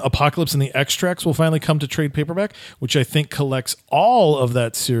X-Men, Apocalypse and the Extracts will finally come to trade paperback, which I think collects all of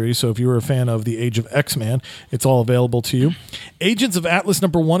that series. So if you were a fan of the Age of X-Men, it's all available to you. Agents of Atlas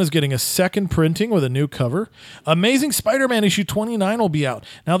 #1 is getting a second printing with a new cover. Amazing Spider-Man issue 29 will be out.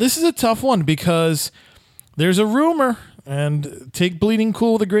 Now this is a tough one because there's a rumor, and take Bleeding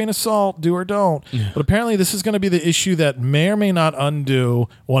Cool with a grain of salt, do or don't. But apparently this is going to be the issue that may or may not undo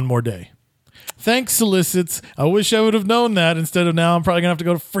One More Day. Thanks, solicits. I wish I would have known that instead of now I'm probably going to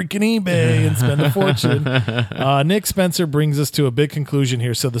have to go to freaking eBay and spend a fortune. Nick Spencer brings us to a big conclusion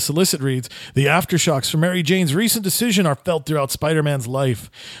here. So the solicit reads, the aftershocks from Mary Jane's recent decision are felt throughout Spider-Man's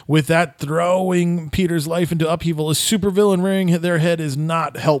life. With that throwing Peter's life into upheaval, a supervillain rearing their head is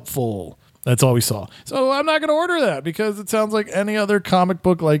not helpful. That's all we saw. So I'm not going to order that because it sounds like any other comic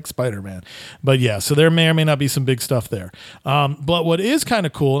book like Spider-Man. But yeah, so there may or may not be some big stuff there. But what is kind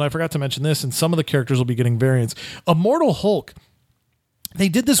of cool, and I forgot to mention this, and some of the characters will be getting variants, Immortal Hulk they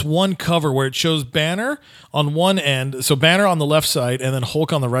did this one cover where it shows Banner on one end, so Banner on the left side, and then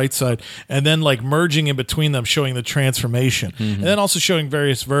Hulk on the right side, and then like merging in between them, showing the transformation, and then also showing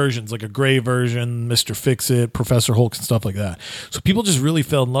various versions, like a gray version, Mr. Fix-It, Professor Hulk, and stuff like that. So people just really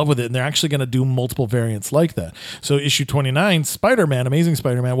fell in love with it, and they're actually going to do multiple variants like that. So issue 29, Spider-Man, Amazing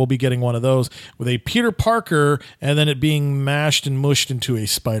Spider-Man, will be getting one of those with a Peter Parker, and then it being mashed and mushed into a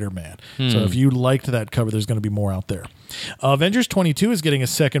Spider-Man. So if you liked that cover, there's going to be more out there. Avengers 22 is getting a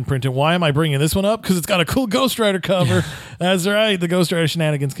second print, and why am I bringing this one up? Because it's got a cool Ghost Rider cover. That's right, the Ghost Rider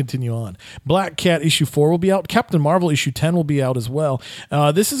shenanigans continue on. Black Cat issue 4 will be out. Captain Marvel issue 10 will be out as well.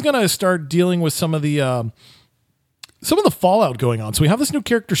 This is going to start dealing with some of the fallout going on. So we have this new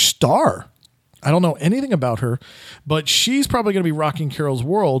character, Star. I don't know anything about her, but she's probably going to be rocking Carol's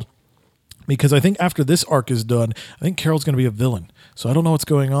world, because I think after this arc is done, I think Carol's going to be a villain. So I don't know what's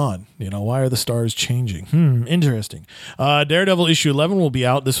going on. Why are the stars changing? Interesting. Daredevil issue 11 will be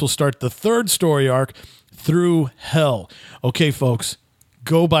out. This will start the third story arc, Through Hell. Okay, folks,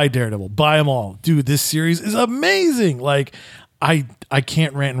 go buy Daredevil. Buy them all. Dude, this series is amazing. Like, I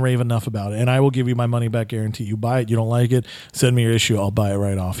can't rant and rave enough about it, and I will give you my money back guarantee. You buy it, you don't like it, send me your issue, I'll buy it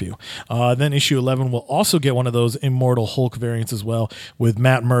right off you. Then issue 11 will also get one of those Immortal Hulk variants as well, with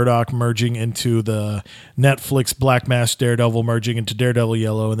Matt Murdock merging into the Netflix Black Mask Daredevil, merging into Daredevil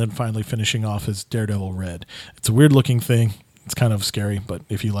Yellow, and then finally finishing off as Daredevil Red. It's a weird looking thing. It's kind of scary, but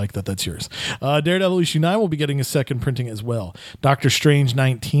if you like that, that's yours. Daredevil issue 9 will be getting a second printing as well. Doctor Strange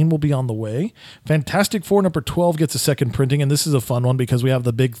 19 will be on the way. Fantastic Four number 12 gets a second printing, and this is a fun one because we have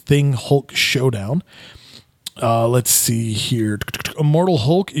the big Thing Hulk showdown. Let's see here. Immortal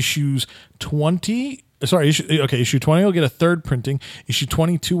Hulk issues 20. Issue 20 will get a third printing. Issue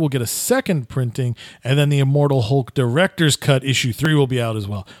 22 will get a second printing. And then the Immortal Hulk Director's Cut issue 3 will be out as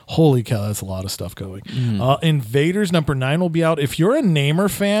well. Holy cow, that's a lot of stuff going. Invaders number 9 will be out. If you're a Namor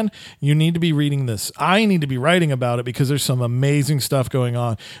fan, you need to be reading this. I need to be writing about it because there's some amazing stuff going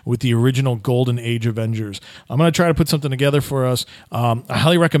on with the original Golden Age Avengers. I'm going to try to put something together for us. I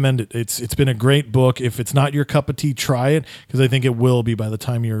highly recommend it. It's been a great book. If it's not your cup of tea, try it, because I think it will be by the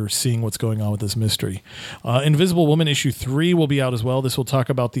time you're seeing what's going on with this mystery. Invisible Woman issue 3 will be out as well. This will talk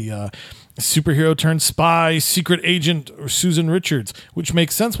about the superhero turned spy, secret agent Susan Richards, which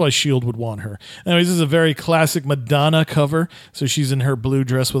makes sense why S.H.I.E.L.D. would want her. Anyways, this is a very classic Madonna cover. So she's in her blue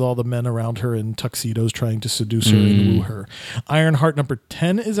dress with all the men around her in tuxedos trying to seduce her and woo her. Ironheart number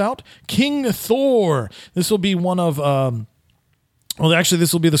 10 is out. King Thor. This will be one of...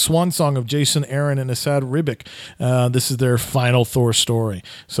 this will be the swan song of Jason Aaron and Asad Ribic. This is their final Thor story.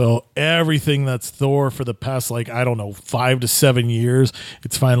 So everything that's Thor for the past, 5 to 7 years,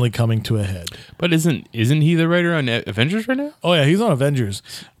 it's finally coming to a head. But isn't he the writer on Avengers right now? Oh, yeah, he's on Avengers.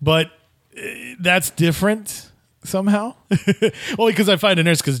 But that's different somehow. Well, because I find it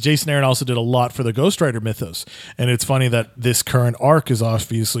interesting because Jason Aaron also did a lot for the Ghost Rider mythos. And it's funny that this current arc is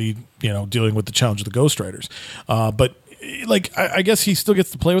obviously, dealing with the challenge of the Ghost Riders. But I guess he still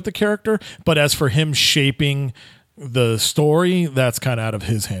gets to play with the character, but as for him shaping the story, that's kind of out of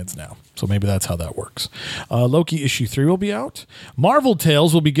his hands now. So maybe that's how that works. Loki issue 3 will be out. Marvel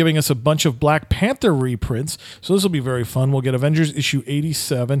Tales will be giving us a bunch of Black Panther reprints, so this will be very fun. We'll get Avengers issue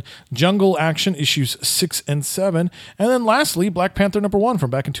 87, Jungle Action issues 6 and 7, and then lastly, Black Panther number 1 from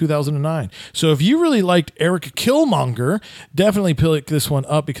back in 2009. So if you really liked Eric Killmonger, definitely pick this one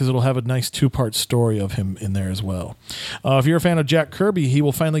up because it'll have a nice 2-part story of him in there as well. If you're a fan of Jack Kirby, he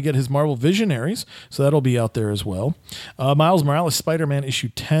will finally get his Marvel Visionaries, so that'll be out there as well. Miles Morales Spider-Man issue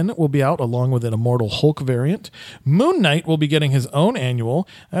 10 will be out along with an Immortal Hulk variant. Moon Knight will be getting his own annual.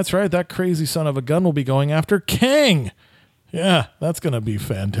 That's right, that crazy son of a gun will be going after Kang. Yeah, that's going to be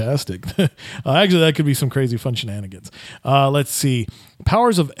fantastic. Actually, that could be some crazy fun shenanigans. Let's see.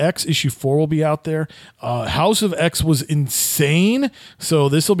 Powers of X issue 4 will be out there. House of X was insane, so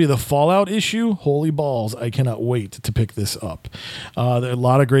this will be the Fallout issue. Holy balls, I cannot wait to pick this up. There are a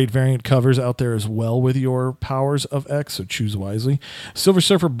lot of great variant covers out there as well with your Powers of X, so choose wisely. Silver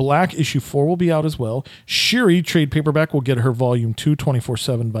Surfer Black issue 4 will be out as well. Shuri trade paperback will get her volume 2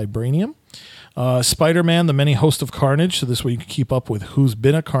 24/7 Vibranium. Spider-Man, The Many Hosts of Carnage. So this way you can keep up with who's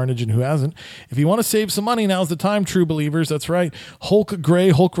been a Carnage and who hasn't. If you want to save some money, now's the time, true believers. That's right. Hulk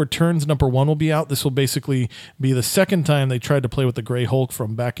Gray, Hulk Returns number 1 will be out. This will basically be the second time they tried to play with the Gray Hulk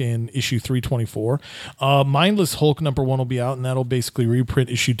from back in issue 324. Mindless Hulk number 1 will be out, and that'll basically reprint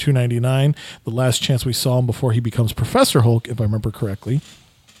issue 299, the last chance we saw him before he becomes Professor Hulk, if I remember correctly.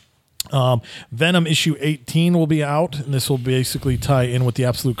 Venom issue 18 will be out, and this will basically tie in with the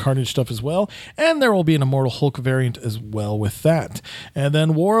Absolute Carnage stuff as well. And there will be an Immortal Hulk variant as well with that. And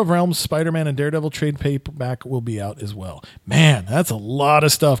then War of Realms, Spider-Man, and Daredevil trade paperback will be out as well. Man, that's a lot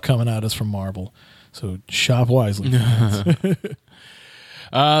of stuff coming at us from Marvel. So shop wisely.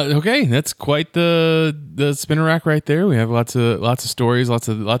 Okay, that's quite the spinner rack right there. We have lots of stories, lots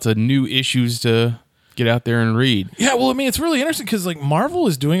of new issues to get out there and read. Yeah, well, I mean, it's really interesting because like Marvel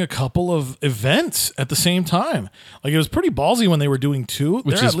is doing a couple of events at the same time. Like it was pretty ballsy when they were doing two,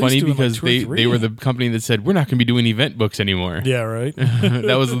 which is funny because they were the company that said we're not going to be doing event books anymore. Yeah, right.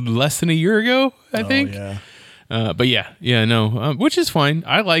 That was less than a year ago, I think. Yeah. But no, which is fine.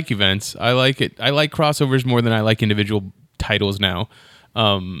 I like events. I like it. I like crossovers more than I like individual titles now.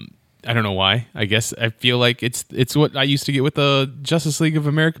 I don't know why. I guess I feel like it's what I used to get with the Justice League of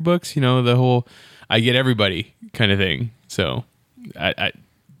America books. You know, the whole I get everybody kind of thing. So I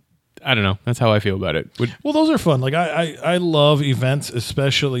don't know. That's how I feel about it. Well, those are fun. Like I love events,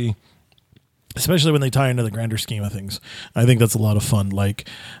 especially when they tie into the grander scheme of things. I think that's a lot of fun. Like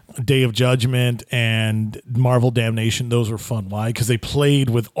Day of Judgment and Marvel Damnation, those were fun. Why? Because they played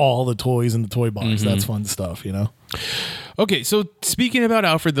with all the toys in the toy box. Mm-hmm. That's fun stuff, you know? Okay, so speaking about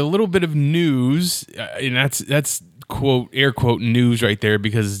Alfred, the little bit of news, and that's quote, air quote, news right there,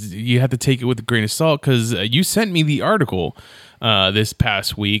 because you have to take it with a grain of salt, because you sent me the article this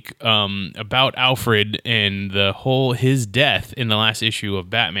past week about Alfred and his death in the last issue of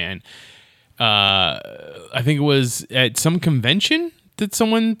Batman. I think it was at some convention that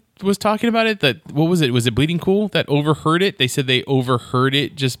someone was talking about it. What was it? Was it Bleeding Cool that overheard it? They said they overheard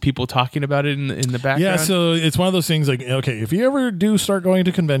it, just people talking about it in the background. Yeah, so it's one of those things like, okay, if you ever do start going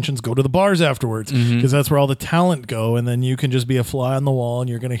to conventions, go to the bars afterwards, because that's where all the talent go, and then you can just be a fly on the wall and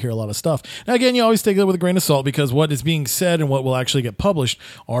you're going to hear a lot of stuff. Now, again, you always take it with a grain of salt, because what is being said and what will actually get published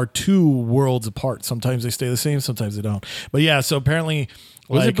are two worlds apart. Sometimes they stay the same, sometimes they don't. But yeah, so apparently...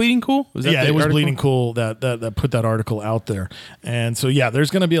 Was it Bleeding Cool? It was article? Bleeding Cool that put that article out there. And so, yeah, there's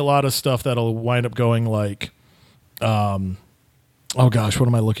going to be a lot of stuff that'll wind up going like, oh gosh, what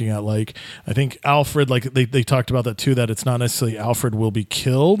am I looking at? Like, I think Alfred, like they talked about that too, that it's not necessarily Alfred will be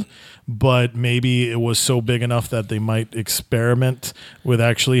killed, but maybe it was so big enough that they might experiment with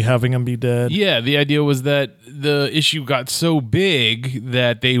actually having him be dead. Yeah, the idea was that the issue got so big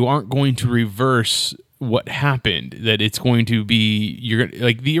that they aren't going to reverse what happened, that it's going to be,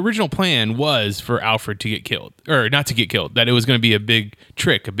 like the original plan was for Alfred to get killed, or not to get killed, that it was going to be a big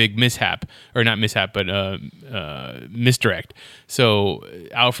trick, a big mishap, or not mishap, but misdirect. So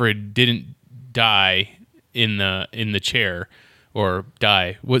Alfred didn't die in the chair, or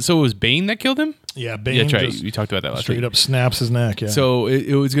die. So it was Bane that killed him? Yeah, Bane. Yeah, that's right. We talked about that last week. Straight up snaps his neck. Yeah. So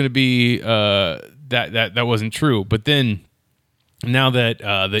it was going to be that wasn't true, but then. Now that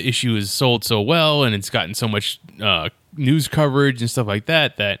the issue is sold so well and it's gotten so much news coverage and stuff like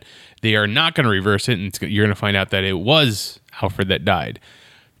that, that they are not going to reverse it, and you're going to find out that it was Alfred that died.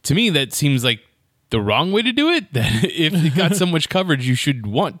 To me, that seems like the wrong way to do it. That if it got so much coverage, you should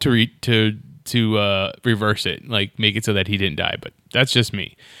want to reverse it, like make it so that he didn't die. But that's just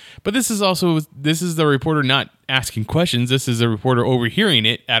me. But this is the reporter not asking questions. This is the reporter overhearing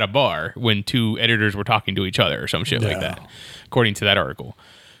it at a bar when two editors were talking to each other or some shit like that, according to that article.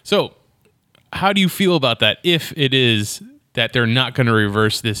 So how do you feel about that, if it is that they're not going to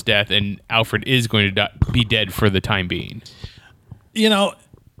reverse this death and Alfred is going to be dead for the time being? You know,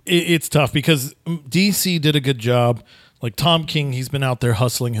 it's tough because DC did a good job. Like Tom King, he's been out there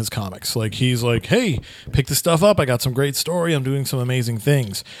hustling his comics. Like he's like, hey, pick this stuff up. I got some great story. I'm doing some amazing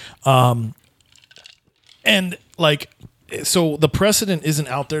things. And like, so the precedent isn't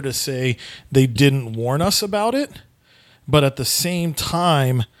out there to say they didn't warn us about it. But at the same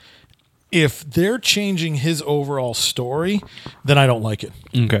time, if they're changing his overall story, then I don't like it.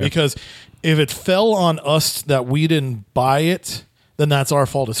 Okay. Because if it fell on us that we didn't buy it, then that's our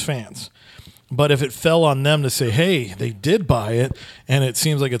fault as fans. But if it fell on them to say, hey, they did buy it and it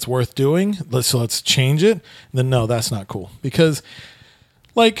seems like it's worth doing, let's change it, then no, that's not cool. Because,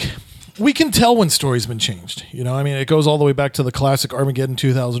 like, we can tell when story's been changed. You know, I mean, it goes all the way back to the classic Armageddon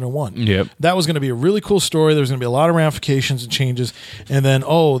 2001. Yep. That was going to be a really cool story. There was going to be a lot of ramifications and changes. And then,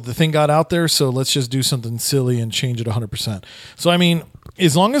 the thing got out there, so let's just do something silly and change it 100%. So, I mean,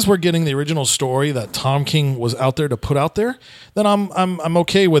 as long as we're getting the original story that Tom King was out there to put out there, then I'm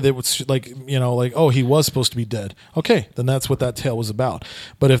okay with it. It's like, you know, like, he was supposed to be dead. Okay, then that's what that tale was about.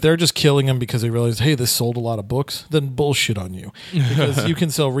 But if they're just killing him because they realize, hey, this sold a lot of books, then bullshit on you. Because you can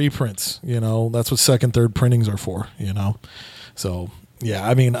sell reprints, you know. That's what second, third printings are for, you know. So, yeah,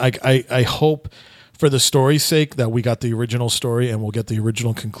 I mean, I hope for the story's sake that we got the original story and we'll get the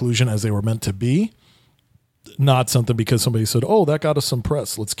original conclusion as they were meant to be. Not something because somebody said, "Oh, that got us some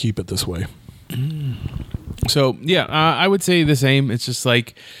press. Let's keep it this way." So yeah, I would say the same. It's just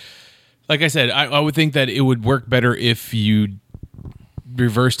like I said, I would think that it would work better if you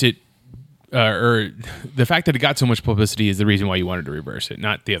reversed it, or the fact that it got so much publicity is the reason why you wanted to reverse it,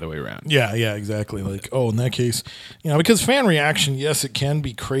 not the other way around. Yeah, exactly. Like, oh, in that case, because fan reaction, yes, it can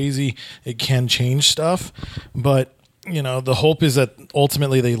be crazy. It can change stuff, but the hope is that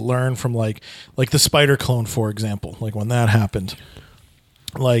ultimately they learn from like the Spider clone, for example, like when that happened,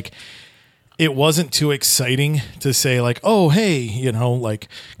 like it wasn't too exciting to say like, oh, hey,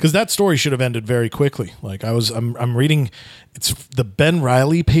 because that story should have ended very quickly. Like I'm reading, it's the Ben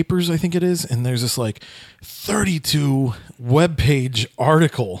Reilly papers, I think it is. And there's this like 32 webpage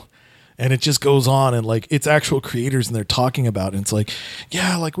article. And it just goes on and like it's actual creators and they're talking about it. And it's like,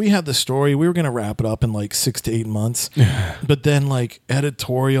 yeah, like we had the story. We were going to wrap it up in like 6 to 8 months. But then like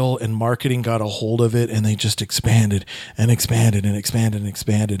editorial and marketing got a hold of it and they just expanded and expanded and expanded and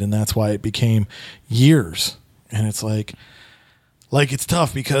expanded. And that's why it became years. And it's like it's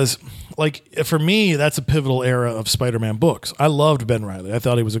tough because like for me, that's a pivotal era of Spider-Man books. I loved Ben Reilly. I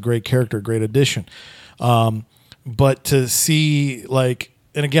thought he was a great character, great addition. But to see like,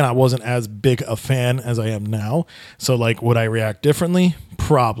 and again, I wasn't as big a fan as I am now. So like, would I react differently?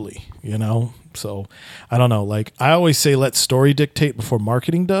 Probably, So I don't know. Like I always say, let story dictate before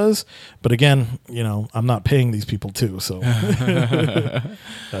marketing does. But again, I'm not paying these people too. So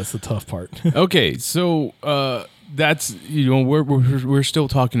that's the tough part. Okay. So, that's, we're still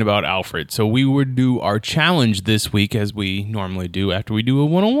talking about Alfred. So we would do our challenge this week as we normally do after we do a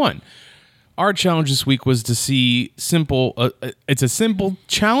 101. Our challenge this week was to see it's a simple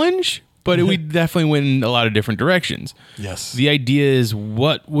challenge, but we definitely went in a lot of different directions. Yes. The idea is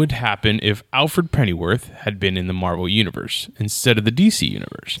what would happen if Alfred Pennyworth had been in the Marvel Universe instead of the DC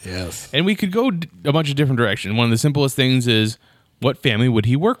Universe. Yes. And we could go a bunch of different directions. One of the simplest things is, what family would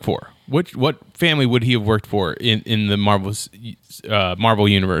he work for? What family would he have worked for in the Marvel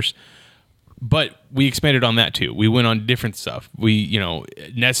Universe? But we expanded on that too. We went on different stuff. We,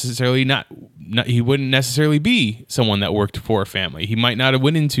 necessarily not he wouldn't necessarily be someone that worked for a family. He might not have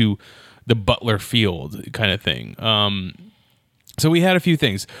went into the butler field kind of thing. So we had a few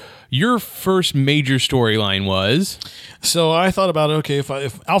things. Your first major storyline was? So I thought about, okay,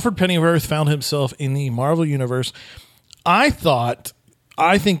 if Alfred Pennyworth found himself in the Marvel Universe, I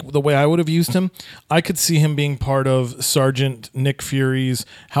think the way I would have used him, I could see him being part of Sergeant Nick Fury's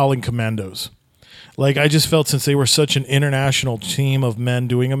Howling Commandos. Like, I just felt since they were such an international team of men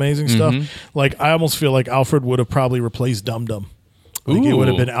doing amazing stuff, like, I almost feel like Alfred would have probably replaced Dum Dum. Like, it would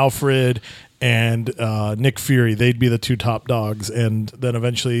have been Alfred and Nick Fury. They'd be the two top dogs. And then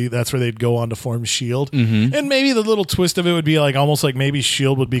eventually that's where they'd go on to form S.H.I.E.L.D. And maybe the little twist of it would be like almost like maybe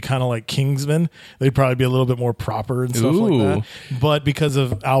S.H.I.E.L.D. would be kind of like Kingsman. They'd probably be a little bit more proper and stuff like that. But because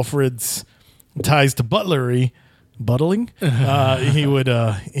of Alfred's ties to buttling, he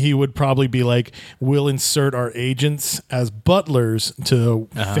would probably be like, we'll insert our agents as butlers to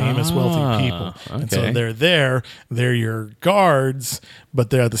famous wealthy people. Okay. And so they're your guards,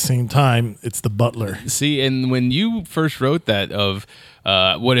 but they're at the same time, it's the butler. See, and when you first wrote that of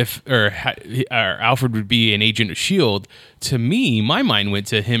what if Alfred would be an agent of S.H.I.E.L.D., to me, my mind went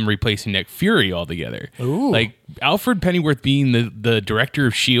to him replacing Nick Fury altogether. Ooh. Like Alfred Pennyworth being the director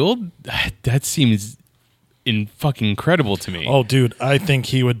of S.H.I.E.L.D., that seems fucking incredible to me. Oh, dude, I think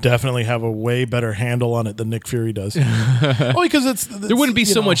he would definitely have a way better handle on it than Nick Fury does. Because it's there wouldn't be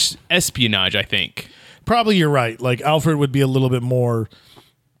so much espionage, I think. Probably you're right. Like Alfred would be a little bit more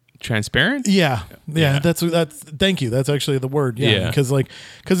transparent. Yeah. That's thank you. That's actually the word. Yeah, because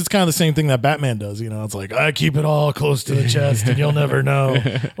it's kind of the same thing that Batman does. It's like, I keep it all close to the chest, and you'll never know.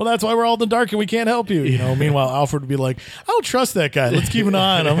 Well, that's why we're all in the dark and we can't help you. Meanwhile, Alfred would be like, I don't trust that guy. Let's keep an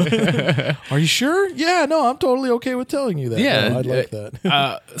eye on him. Are you sure? Yeah. No, I'm totally okay with telling you that. Yeah, no, I'd like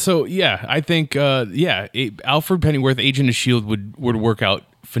that. So yeah, I think Alfred Pennyworth, Agent of S.H.I.E.L.D. would work out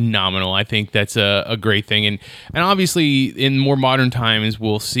phenomenal. I think that's a great thing, and obviously in more modern times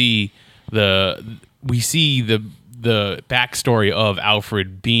we'll see the backstory of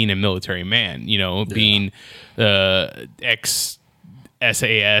Alfred being a military man, being ex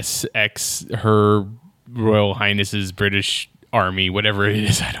SAS, ex Her Royal Highness's British Army, whatever it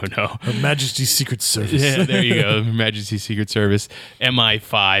is, I don't know. Her Majesty's Secret Service. Yeah, there you go. Her Majesty's Secret Service,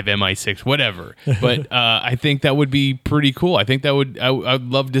 MI5, MI6, whatever. But I think that would be pretty cool. I think I'd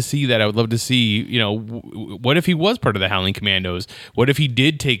love to see that. I would love to see, what if he was part of the Howling Commandos? What if he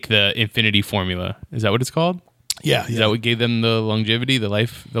did take the Infinity Formula? Is that what it's called? Yeah, Is that what gave them the longevity, the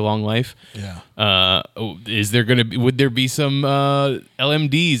long life? Yeah. Is there would there be some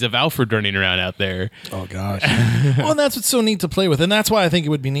LMDs of Alfred running around out there? Oh gosh. Well, and that's what's so neat to play with, and that's why I think it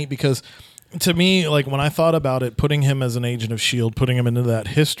would be neat, because to me, like when I thought about it, putting him as an agent of S.H.I.E.L.D., putting him into that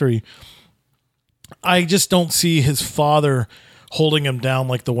history, I just don't see his father holding him down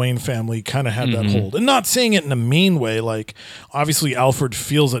like the Wayne family kind of had that hold. And not saying it in a mean way. Like, obviously, Alfred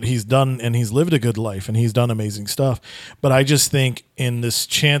feels that he's done and he's lived a good life and he's done amazing stuff. But I just think in this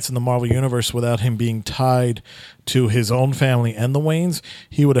chance in the Marvel Universe, without him being tied to his own family and the Waynes,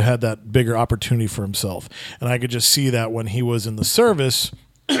 he would have had that bigger opportunity for himself. And I could just see that when he was in the service,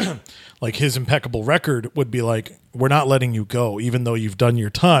 like his impeccable record would be like, we're not letting you go, even though you've done your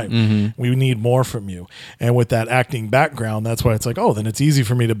time. We need more from you. And with that acting background, that's why it's like, oh, then it's easy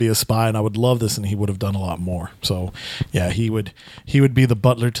for me to be a spy, and I would love this, and he would have done a lot more. So, yeah, he would be the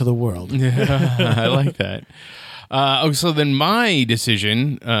butler to the world. Yeah, I like that. So then my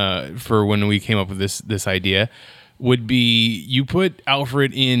decision for when we came up with this idea would be you put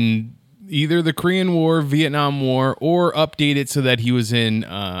Alfred in either the Korean War, Vietnam War, or update it so that he was in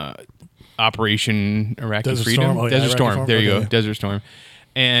Operation Iraqi Desert Freedom. Storm? Oh, yeah, Desert Iraqi Storm. Storm? There you Okay. go. Desert Storm.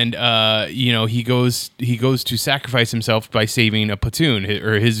 And he goes to sacrifice himself by saving a platoon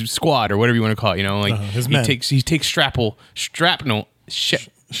or his squad or whatever you want to call it. Like his he men. takes shrapnel. Shrapnel.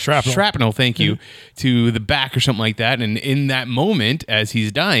 Thank you, to the back or something like that. And in that moment, as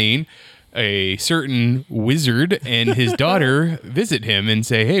he's dying, a certain wizard and his daughter visit him and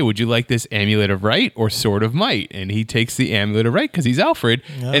say, hey, would you like this amulet of right or sword of might? And he takes the amulet of right because he's Alfred.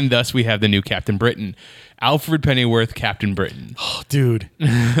 Yeah. And thus we have the new Captain Britain. Alfred Pennyworth, Captain Britain. Oh, dude,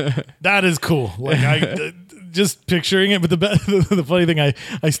 that is cool. Like, I just picturing it, but the funny thing,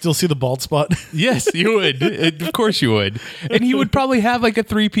 I still see the bald spot. Yes, you would. Of course you would. And he would probably have like a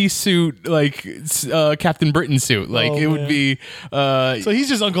 3-piece suit, like Captain Britain suit. Like it would be. So he's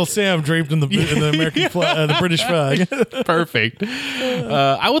just Uncle Sam draped in the American flag, the British flag. Perfect.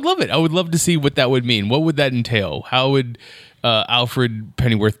 I would love it. I would love to see what that would mean. What would that entail? How would Alfred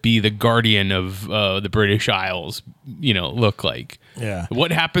Pennyworth be the guardian of the British Isles, look like? Yeah.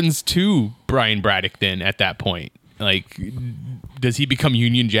 What happens to Brian Braddock then at that point? Like, does he become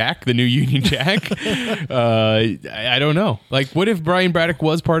Union Jack, the new Union Jack? I don't know. Like, what if Brian Braddock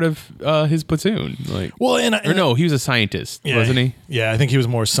was part of his platoon? Like, Well, no, he was a scientist, wasn't he? Yeah, I think he was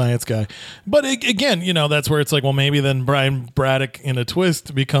more a science guy. But again, that's where it's like, well, maybe then Brian Braddock in a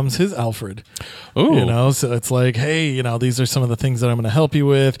twist becomes his Alfred. Oh, So it's like, hey, these are some of the things that I'm going to help you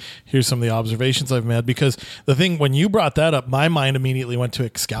with. Here's some of the observations I've made. Because the thing, when you brought that up, my mind immediately went to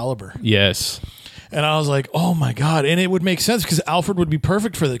Excalibur. yes. And I was like, oh my God. And it would make sense because Alfred would be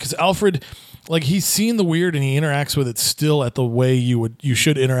perfect for that. Because Alfred, like, he's seen the weird and he interacts with it still at the way you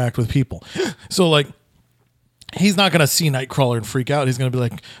should interact with people. So, like, he's not going to see Nightcrawler and freak out. He's going to be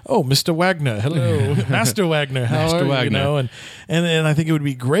like, oh, Mr. Wagner. Hello, Master Wagner. How Master are you? Wagner. And I think it would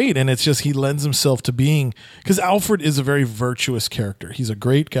be great. And it's just, he lends himself to being, because Alfred is a very virtuous character. He's a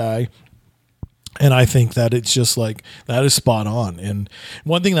great guy. And I think that it's just like, that is spot on. And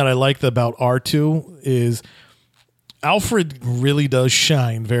one thing that I liked about R2 is Alfred really does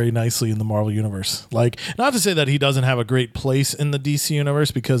shine very nicely in the Marvel Universe. Like, not to say that he doesn't have a great place in the DC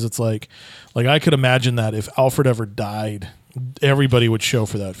Universe, because it's like I could imagine that if Alfred ever died, everybody would show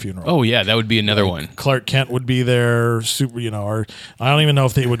for that funeral. Oh, yeah, that would be another one. Clark Kent would be there, or I don't even know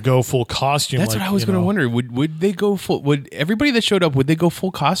if they would go full costume. That's what I was going to wonder. Would they go full? Would everybody that showed up, would they go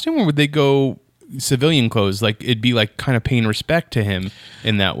full costume, or would they go civilian clothes? Like, it'd be like kind of paying respect to him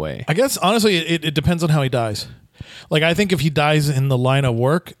in that way. I guess honestly, it depends on how he dies. Like, I think if he dies in the line of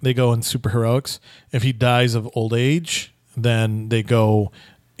work, they go in superheroics. If he dies of old age, then they go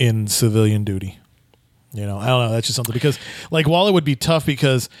in civilian duty. I don't know. That's just something, because like, while it would be tough,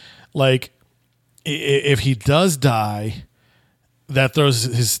 because like if he does die, that throws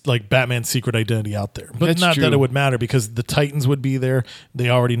his like Batman secret identity out there. But That's not true. that it would matter, because the Titans would be there. They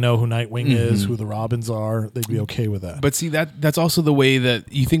already know who Nightwing is, who the Robins are. They'd be okay with that. But see, that's also the way that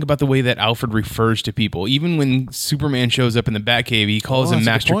you think about the way that Alfred refers to people. Even when Superman shows up in the Batcave, he calls him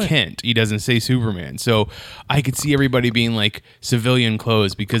that's a good Master point. Kent. He doesn't say Superman. So I could see everybody being like civilian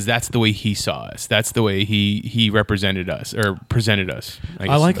clothes, because that's the way he saw us. That's the way he represented us, or presented us. I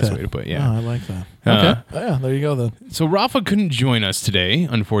guess I like is the best that. way to put it. Yeah. Oh, I like that. Okay. Yeah, there you go then. So Rafa couldn't join us today,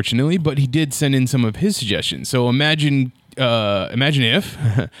 unfortunately, but he did send in some of his suggestions. So imagine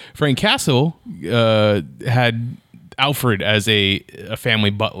if Frank Castle had Alfred as a family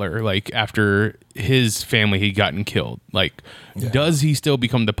butler, like after his family had gotten killed. Like, does he still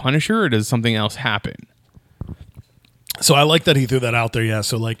become the Punisher, or does something else happen? So I like that he threw that out there. Yeah.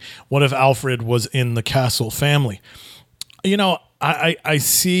 So like, what if Alfred was in the Castle family? You know, I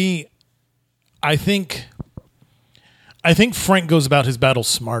see. I think Frank goes about his battle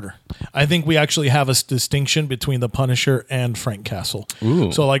smarter. I think we actually have a distinction between the Punisher and Frank Castle.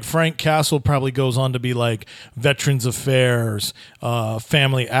 Ooh. So like Frank Castle probably goes on to be like Veterans Affairs,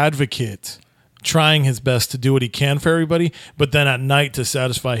 family advocate, trying his best to do what he can for everybody. But then at night, to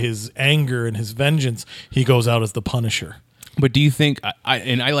satisfy his anger and his vengeance, he goes out as the Punisher. But do you think,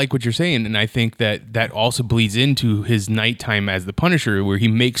 I like what you're saying, and I think that also bleeds into his nighttime as the Punisher, where he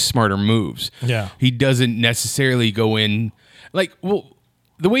makes smarter moves. Yeah. He doesn't necessarily go in,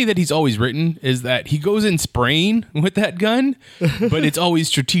 the way that he's always written is that he goes in spraying with that gun, but it's always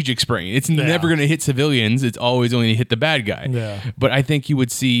strategic spraying. It's never going to hit civilians. It's always only to hit the bad guy. Yeah. But I think you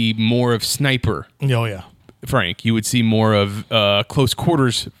would see more of sniper Oh, yeah. Frank. You would see more of close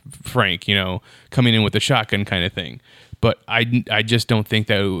quarters Frank, coming in with the shotgun kind of thing. But I just don't think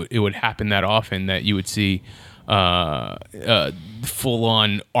that it would happen that often that you would see full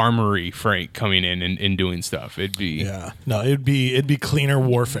on armory Frank coming in and doing stuff. It'd be it'd be cleaner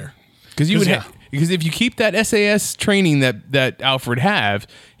warfare. because if you keep that SAS training that Alfred have,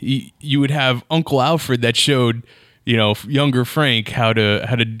 you would have Uncle Alfred that showed younger Frank how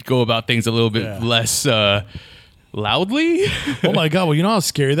to go about things a little bit less loudly. Oh my God! Well, you know how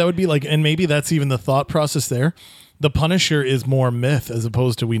scary that would be. Like, and maybe that's even the thought process there. The Punisher is more myth as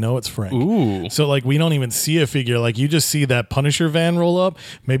opposed to we know it's Frank. Ooh. So like we don't even see a figure. Like you just see that Punisher van roll up.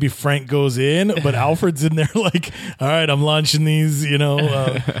 Maybe Frank goes in, but Alfred's in there like, all right, I'm launching these,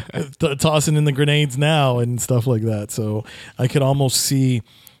 tossing in the grenades now and stuff like that. So I could almost see,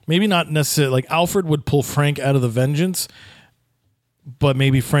 maybe not necessarily, like Alfred would pull Frank out of the vengeance, but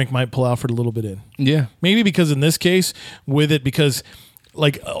maybe Frank might pull Alfred a little bit in. Yeah. Maybe because in this case, because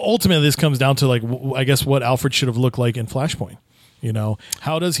like ultimately this comes down to like I guess what Alfred should have looked like in Flashpoint.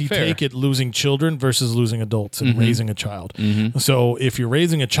 How does he take it losing children versus losing adults and raising a child? So if you're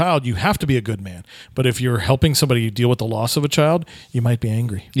raising a child, you have to be a good man. But if you're helping somebody deal with the loss of a child, you might be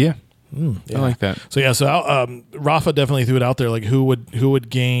angry. Yeah. I like that. So Rafa definitely threw it out there, like who would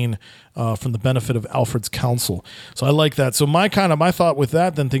gain from the benefit of Alfred's counsel. So I like that. So my thought with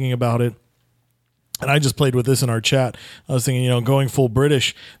that, then thinking about it, and I just played with this in our chat. I was thinking, going full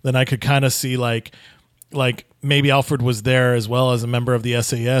British, then I could kind of see like maybe Alfred was there as well as a member of the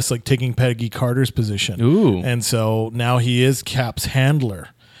SAS, like taking Peggy Carter's position. Ooh. And so now he is Cap's handler.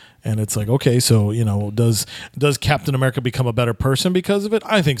 And it's like, okay, so, does Captain America become a better person because of it?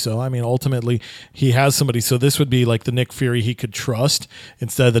 I think so. I mean, ultimately, he has somebody. So this would be like the Nick Fury he could trust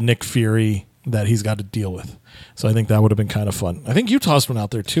instead of the Nick Fury that he's got to deal with. So I think that would have been kind of fun. I think you tossed one out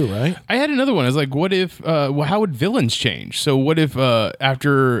there too, right? I had another one. I was like, what if, how would villains change? So what if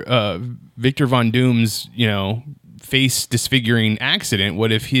after Victor Von Doom's, face disfiguring accident,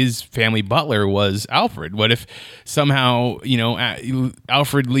 what if his family butler was Alfred? What if somehow,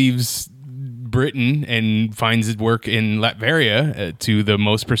 Alfred leaves Britain and finds his work in Latveria to the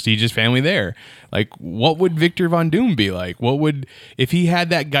most prestigious family there? Like, what would Victor Von Doom be like? What would, if he had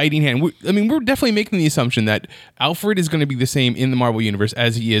that guiding hand? We're definitely making the assumption that Alfred is going to be the same in the Marvel Universe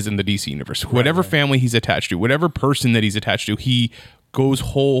as he is in the DC Universe. Whatever family he's attached to, whatever person that he's attached to, he goes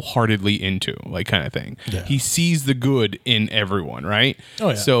wholeheartedly into, like, kind of thing. Yeah. He sees the good in everyone, right? Oh,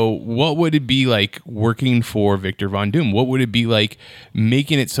 yeah. So what would it be like working for Victor Von Doom? What would it be like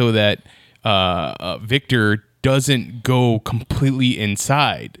making it so that Victor doesn't go completely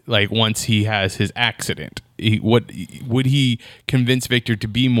inside, like once he has his accident? Would he convince Victor to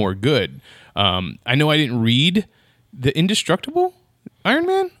be more good? I know I didn't read the Indestructible Iron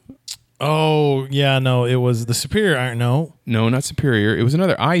Man. Oh, yeah, no, it was the Superior Iron. No, not Superior. It was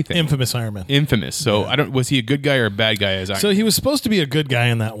another I thing. Infamous Iron Man. Infamous. So was he a good guy or a bad guy as Iron Man? So he was supposed to be a good guy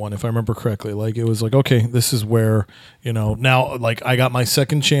in that one, if I remember correctly. Like, it was like, okay, this is where, now, like, I got my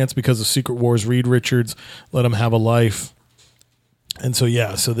second chance because of Secret Wars. Reed Richards let him have a life. And so,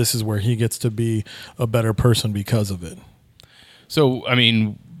 so this is where he gets to be a better person because of it. So, I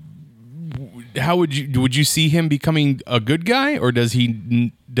mean, how would you see him becoming a good guy, or does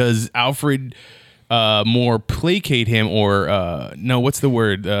Alfred more placate him, or no? What's the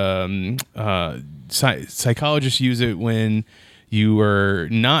word? Psychologists use it when you are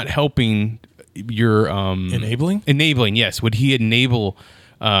not helping your enabling. Yes, would he enable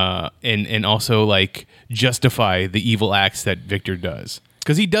and also like justify the evil acts that Victor does?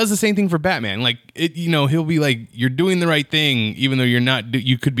 Because he does the same thing for Batman. Like, he'll be like, you're doing the right thing, even though you're not,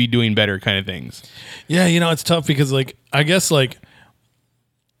 you could be doing better kind of things. Yeah, it's tough because, like, I guess, like,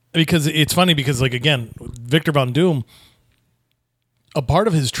 because it's funny because, like, again, Victor Von Doom, a part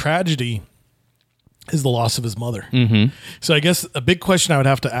of his tragedy is the loss of his mother. Mm-hmm. So I guess a big question I would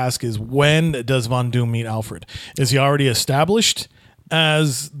have to ask is, when does Von Doom meet Alfred? Is he already established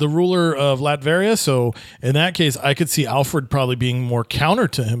as the ruler of Latveria? So in that case, I could see Alfred probably being more counter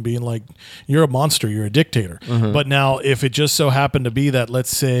to him, being like, you're a monster, you're a dictator. But now if it just so happened to be that,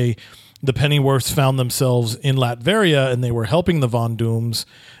 let's say, the Pennyworths found themselves in Latveria and they were helping the Von Dooms,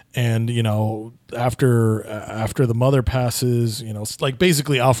 and after the mother passes, like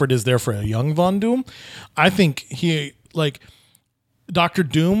basically Alfred is there for a young Von Doom. I think he, like, Dr.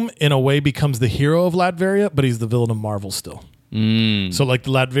 Doom in a way becomes the hero of Latveria, but he's the villain of Marvel still. So like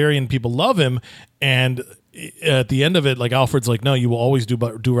the Latverian people love him, and at the end of it, like Alfred's like, no, you will always do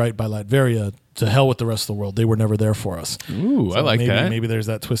right by Latveria. To hell with the rest of the world. They were never there for us. Ooh, so I like that. Maybe there's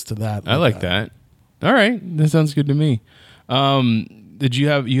that twist to that. I like that. All right, that sounds good to me. Did you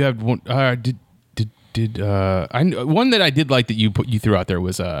have one? One that I did like that you threw out there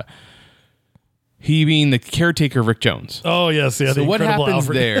was he being the caretaker of Rick Jones. Oh yes, yeah. So what happens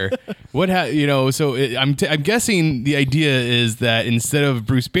Alfred. there? I'm guessing the idea is that instead of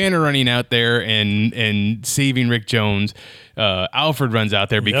Bruce Banner running out there and saving Rick Jones, Alfred runs out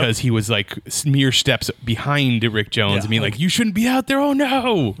there because he was like mere steps behind Rick Jones and being like, you shouldn't be out there. Oh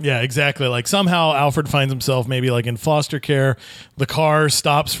no. Yeah, exactly. Like somehow Alfred finds himself maybe like in foster care. The car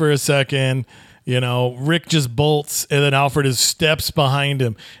stops for a second. Rick just bolts, and then Alfred steps behind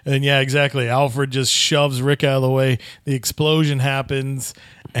him. And yeah, exactly. Alfred just shoves Rick out of the way. The explosion happens.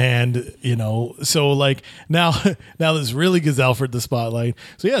 And, so like now this really gives Alfred the spotlight.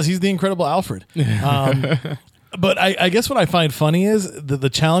 So yes, he's the Incredible Alfred. But I guess what I find funny is the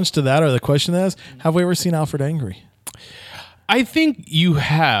challenge to that, or the question is, have we ever seen Alfred angry? I think you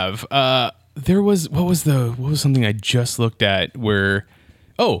have. There was, what was something I just looked at where,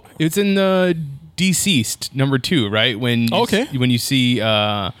 it's in the Deceased #2, right? When you see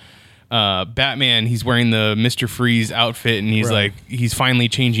Batman, he's wearing the Mr. Freeze outfit, and he's like, he's finally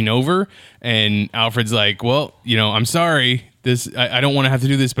changing over, and Alfred's like, well, I'm sorry, I don't want to have to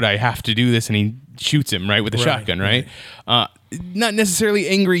do this, but I have to do this, and he shoots him with a shotgun, right? Not necessarily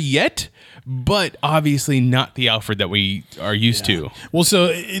angry yet, but obviously not the Alfred that we are used to. Well,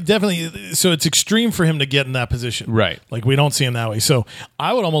 so it's extreme for him to get in that position. Right. Like, we don't see him that way. So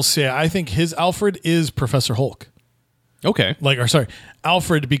I would almost say, I think his Alfred is Professor Hulk. Okay.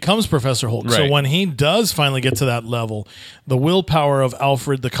 Alfred becomes Professor Hulk. Right. So when he does finally get to that level, the willpower of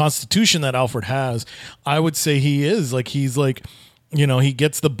Alfred, the constitution that Alfred has, I would say he's he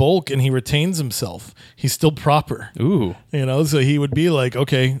gets the bulk and he retains himself. He's still proper. Ooh. So he would be like,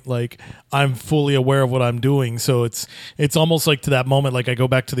 okay, like, I'm fully aware of what I'm doing. So it's almost like to that moment, like I go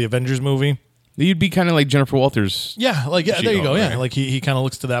back to the Avengers movie. You'd be kind of like Jennifer Walters. Yeah, there you go. Yeah, right? Like he kind of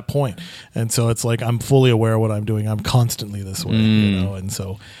looks to that point. And so it's like, I'm fully aware of what I'm doing. I'm constantly this way, and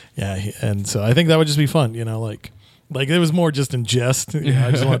so, and so I think that would just be fun, Like it was more just in jest.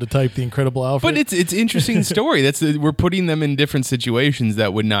 I just wanted to type the Incredible Alfred. But it's interesting story. We're putting them in different situations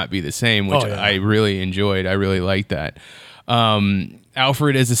that would not be the same, which I really enjoyed. I really liked that.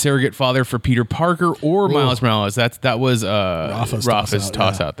 Alfred as a surrogate father for Peter Parker or Miles Morales. That was Rafa's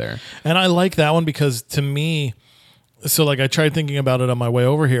toss out there. And I like that one because to me, so like I tried thinking about it on my way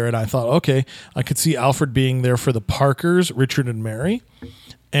over here, and I thought, okay, I could see Alfred being there for the Parkers, Richard and Mary,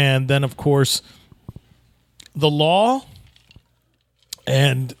 and then of course the law,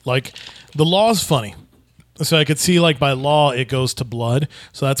 and like the law is funny. So I could see like by law it goes to blood.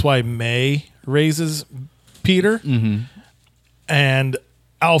 So that's why May raises Peter. Mm-hmm. And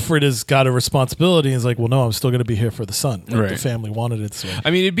Alfred has got a responsibility. He's like, well, no, I'm still going to be here for the son. Like the family wanted it. So. I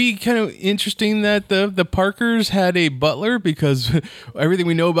mean, it'd be kind of interesting that the Parkers had a butler, because everything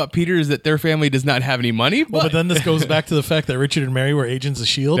we know about Peter is that their family does not have any money. But then this goes back to the fact that Richard and Mary were agents of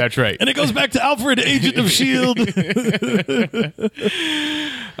S.H.I.E.L.D. That's right. And it goes back to Alfred, agent of S.H.I.E.L.D.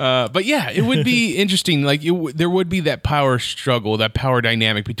 But yeah, it would be interesting. Like there would be that power struggle, that power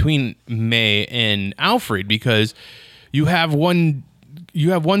dynamic between May and Alfred, because you have one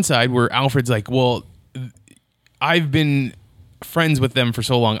side where Alfred's like, well, I've been friends with them for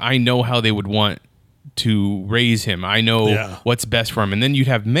so long. I know how they would want to raise him. I know what's best for him. And then you'd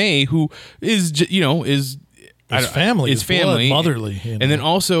have May, who is family, blood, motherly. And then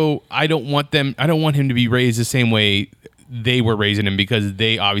also, I don't want him to be raised the same way they were raising him, because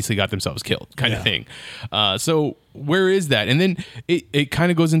they obviously got themselves killed kind of thing. So where is that? And then it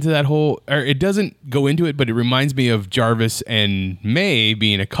kind of goes into that whole, or it doesn't go into it, but it reminds me of Jarvis and May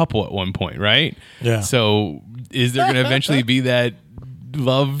being a couple at one point, right? Yeah. So is there going to eventually be that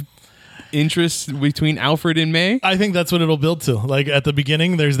love interest between Alfred and May? I think that's what it'll build to. Like at the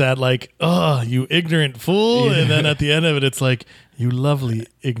beginning, there's that like, oh, you ignorant fool, and then at the end of it, it's like, you lovely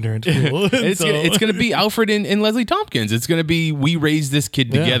ignorant fool. It's gonna be Alfred and Leslie Tompkins. It's gonna be we raised this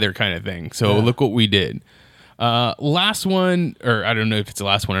kid together kind of thing. So look what we did. Last one, or I don't know if it's the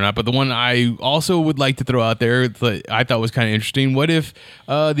last one or not, but the one I also would like to throw out there that I thought was kind of interesting. What if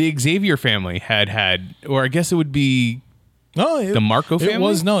the Xavier family had, or I guess it would be the Marco family?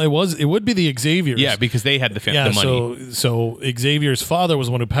 It would be the Xaviers. Yeah, because they had the money. So Xavier's father was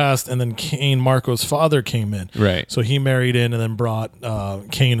the one who passed, and then Cain, Marco's father, came in. Right. So he married in and then brought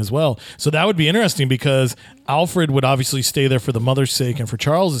Cain as well. So that would be interesting because Alfred would obviously stay there for the mother's sake and for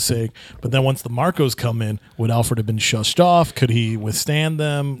Charles's sake, but then once the Marcos come in, would Alfred have been shushed off? Could he withstand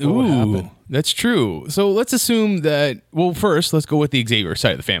them? What would happen? That's true. So let's assume that. Well, first let's go with the Xavier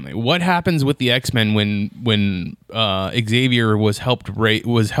side of the family. What happens with the X-Men when Xavier was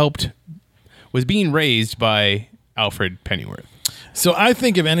being raised by Alfred Pennyworth? So I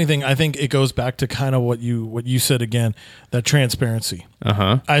think, if anything, it goes back to kind of what you said again, that transparency.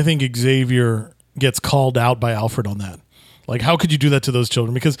 I think Xavier gets called out by Alfred on that. Like, how could you do that to those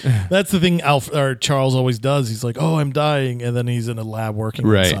children? Because that's the thing Charles always does. He's like, oh, I'm dying. And then he's in a lab working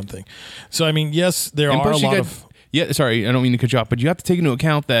on something. So, I mean, yes, there are a lot of... Yeah, sorry, I don't mean to cut you off, but you have to take into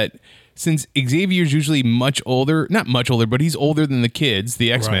account that since Xavier's usually much older, not much older, but he's older than the kids,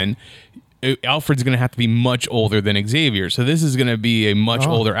 the X-Men, Alfred's going to have to be much older than Xavier. So this is going to be a much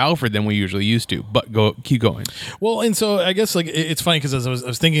older Alfred than we usually used to. But keep going. Well, and so I guess like it's funny because as I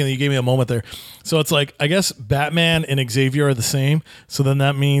was thinking that you gave me a moment there. So it's like, I guess Batman and Xavier are the same. So then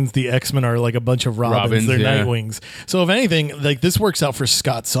that means the X-Men are like a bunch of Robins. They're Nightwings. So if anything, like this works out for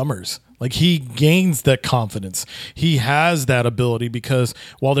Scott Summers. Like he gains that confidence. He has that ability because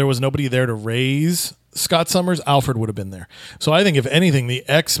while there was nobody there to raise Scott Summers, Alfred would have been there. So I think if anything, the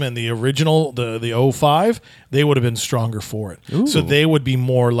X-Men, the original, the 05, they would have been stronger for it. Ooh. So they would be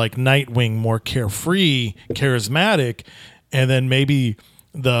more like Nightwing, more carefree, charismatic, and then maybe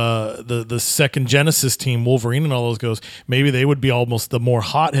the second Genesis team, Wolverine and all those goes, maybe they would be almost the more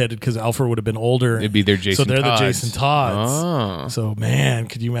hot-headed because Alfred would have been older. It'd be their Jason Todds. So they're Todds. the Jason Todds. Oh. So, man,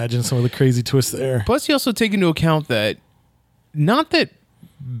 could you imagine some of the crazy twists there? Plus, you also take into account that not that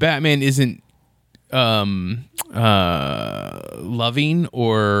Batman isn't loving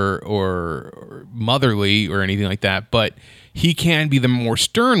or motherly or anything like that, but he can be the more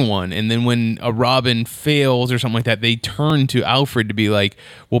stern one. And then when a Robin fails or something like that, they turn to Alfred to be like,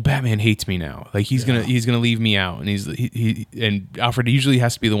 well, Batman hates me now. Like he's gonna leave me out. And and Alfred usually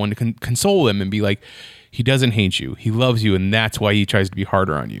has to be the one to console him and be like, he doesn't hate you. He loves you. And that's why he tries to be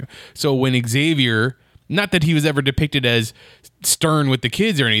harder on you. So when Xavier, not that he was ever depicted as stern with the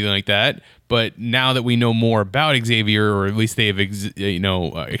kids or anything like that, but now that we know more about Xavier, or at least they have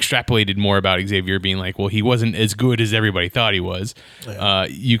extrapolated more about Xavier being like, well, he wasn't as good as everybody thought he was. Yeah.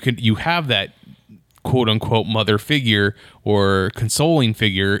 You have that quote unquote mother figure or consoling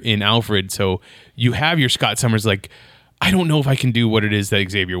figure in Alfred. So you have your Scott Summers like, I don't know if I can do what it is that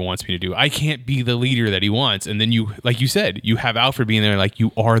Xavier wants me to do. I can't be the leader that he wants. And then you, like you said, you have Alfred being there like,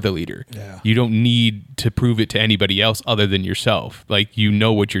 you are the leader. Yeah. You don't need to prove it to anybody else other than yourself. Like, you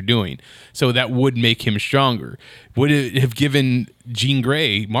know what you're doing. So that would make him stronger. Would it have given Jean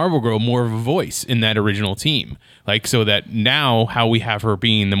Grey, Marvel Girl, more of a voice in that original team? Like, so that now how we have her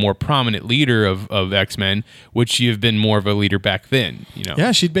being the more prominent leader of X-Men, would she have been more of a leader back then? You know?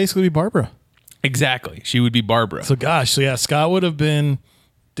 Yeah, she'd basically be Barbara. Exactly. She would be Barbara. So Scott would have been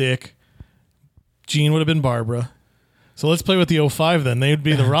Dick. Jean would have been Barbara. So let's play with the 05 then. They would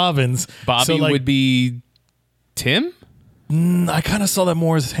be the Robins. Bobby would be Tim? I kind of saw that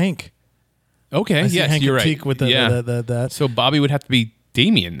more as Hank. Okay, yes, Hank you're Teak right. with that. So Bobby would have to be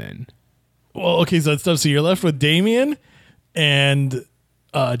Damien then. Well, okay, so that's tough. So you're left with Damien and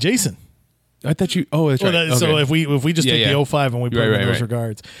Jason. I thought you. Oh, that's right. Okay. So if we just take the 05 and we put it in those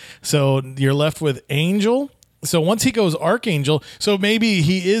regards, so you're left with Angel. So once he goes Archangel, so maybe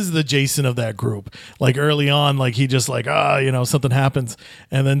he is the Jason of that group. Like early on, like he just like something happens,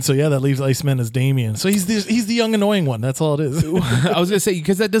 and then that leaves Iceman as Damien. So he's the young annoying one. That's all it is. I was gonna say,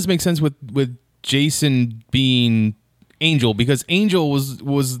 because that does make sense with Jason being Angel, because Angel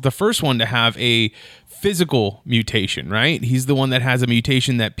was the first one to have a physical mutation, right? He's the one that has a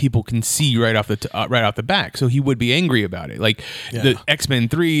mutation that people can see right off the back. So he would be angry about it. Like the X-Men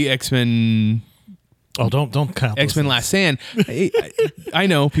 3, X-Men. Oh, don't count X-Men Last Stand. I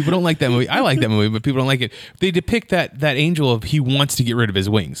know people don't like that movie. I like that movie, but people don't like it. They depict that Angel of, he wants to get rid of his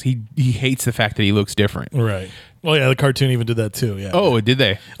wings. He hates the fact that he looks different. Right. Well, yeah, the cartoon even did that too. Yeah. Oh, did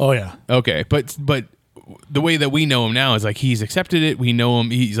they? Oh, yeah. Okay, but the way that we know him now is like he's accepted it. We know him.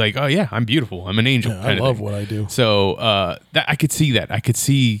 He's like, oh yeah, I'm beautiful. I'm an angel. I love what I do. So that I could see that. I could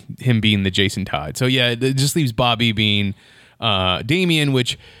see him being the Jason Todd. So yeah, it just leaves Bobby being Damien,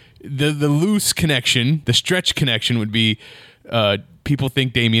 which the loose connection, the stretch connection would be people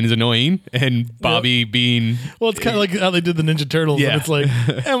think Damien is annoying and Bobby being... Well, it's kind of like how they did the Ninja Turtles. Yeah. And it's like,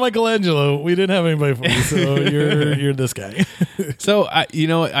 hey, Michelangelo, we didn't have anybody for you, so you're this guy. So,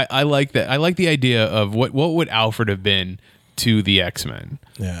 I like that. I like the idea of what would Alfred have been to the X-Men.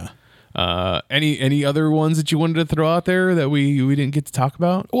 Yeah. Any other ones that you wanted to throw out there that we didn't get to talk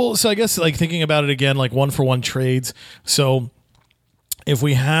about? Well, so I guess like thinking about it again, like 1-for-1 trades. So if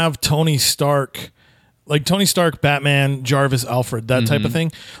we have Tony Stark, like Tony Stark, Batman, Jarvis, Alfred, that type of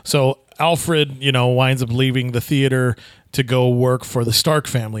thing. So Alfred, winds up leaving the theater to go work for the Stark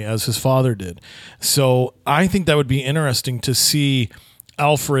family as his father did. So I think that would be interesting to see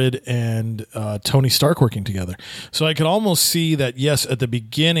Alfred and Tony Stark working together. So I could almost see that, yes, at the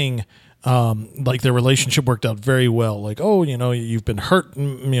beginning, like their relationship worked out very well. Like, oh, you've been hurt.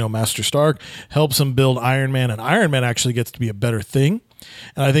 Master Stark helps him build Iron Man, and Iron Man actually gets to be a better thing.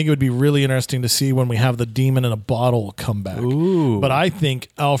 And I think it would be really interesting to see when we have the demon in a bottle come back. Ooh. But I think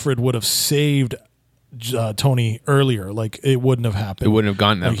Alfred would have saved Tony earlier. Like, it wouldn't have happened. It wouldn't have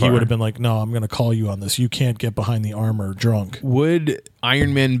gotten that far. He would have been like, no, I'm going to call you on this. You can't get behind the armor drunk. Would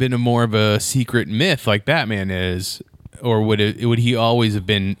Iron Man been more of a secret myth like Batman is, or would he always have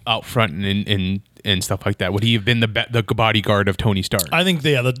been out front and stuff like that? Would he have been the bodyguard of Tony Stark? I think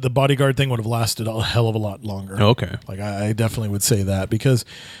the bodyguard thing would have lasted a hell of a lot longer. Okay. Like, I definitely would say that because,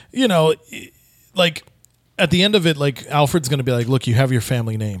 like at the end of it, like Alfred's going to be like, look, you have your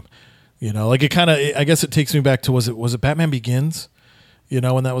family name, like it kind of, I guess it takes me back to, was it Batman Begins?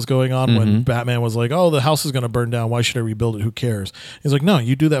 When that was going on, when Batman was like, oh, the house is going to burn down. Why should I rebuild it? Who cares? He's like, no,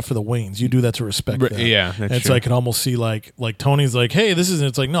 you do that for the Waynes. You do that to respect that. Yeah, that's and true. so I can almost see like Tony's like, hey, this isn't.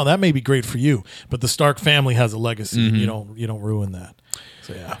 It's like, no, that may be great for you, but the Stark family has a legacy. You don't ruin that.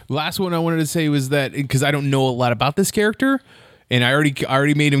 So yeah. Last one I wanted to say was that, because I don't know a lot about this character, and I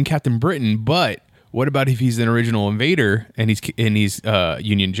already made him Captain Britain, but what about if he's an original invader and he's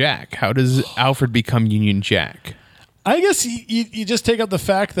Union Jack? How does Alfred become Union Jack? I guess you just take out the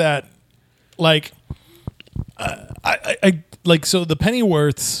fact that, like, I like, so the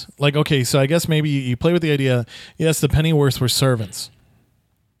Pennyworths, like, okay, so I guess maybe you play with the idea, yes, the Pennyworths were servants.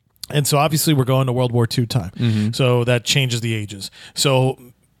 And so obviously we're going to World War II time. So that changes the ages. So,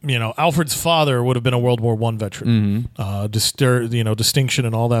 Alfred's father would have been a World War I veteran, distinction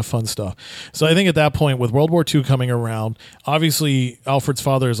and all that fun stuff. So I think at that point, with World War II coming around, obviously Alfred's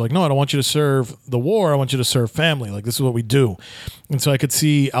father is like, no, I don't want you to serve the war. I want you to serve family. Like, this is what we do. And so I could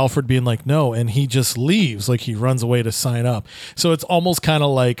see Alfred being like, no, and he just leaves, like he runs away to sign up. So it's almost kind of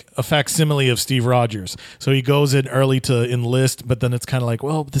like a facsimile of Steve Rogers. So he goes in early to enlist, but then it's kind of like,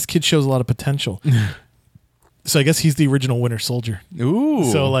 well, this kid shows a lot of potential. So I guess he's the original Winter Soldier.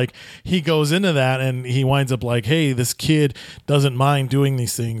 Ooh. So like he goes into that and he winds up like, hey, this kid doesn't mind doing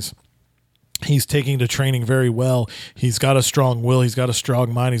these things. He's taking to training very well. He's got a strong will. He's got a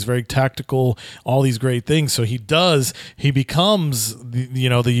strong mind. He's very tactical, all these great things. So he becomes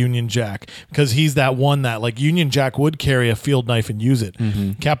the Union Jack, because he's that one that, like, Union Jack would carry a field knife and use it.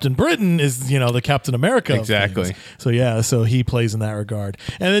 Captain Britain is, the Captain America. Exactly. So yeah, so he plays in that regard.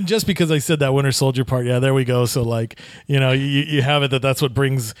 And then just because I said that Winter Soldier part, yeah, there we go. So like, you have it that's what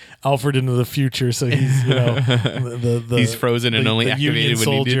brings Alfred into the future. So he's, he's frozen and only activated Union when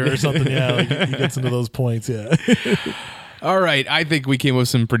soldier he did. or something. Yeah, like, he gets into those points. Yeah. All right. I think we came up with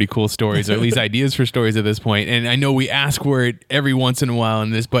some pretty cool stories, or at least ideas for stories at this point. And I know we ask for it every once in a while in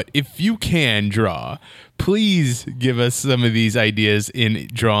this, but if you can draw, please give us some of these ideas in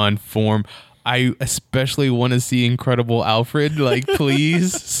drawn form. I especially want to see Incredible Alfred. Like,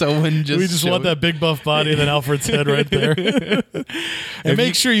 please, someone just... We just want that big buff body and then Alfred's head right there. And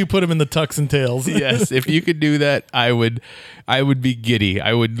make sure you put him in the tux and tails. Yes, if you could do that, I would be giddy.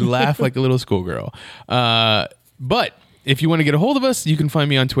 I would laugh like a little schoolgirl. But if you want to get a hold of us, you can find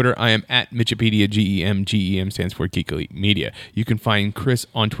me on Twitter. I am at Mitchipedia, GEM stands for Geek Elite Media. You can find Chris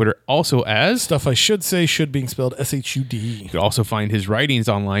on Twitter also as... Stuff I should say should being spelled SHUD. You can also find his writings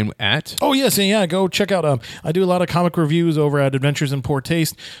online at... Oh, yes, and yeah, go check out... I do a lot of comic reviews over at Adventures in Poor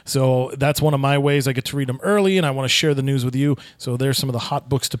Taste, so that's one of my ways. I get to read them early, and I want to share the news with you, so there's some of the hot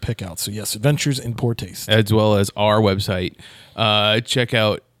books to pick out. So yes, Adventures in Poor Taste. As well as our website. Check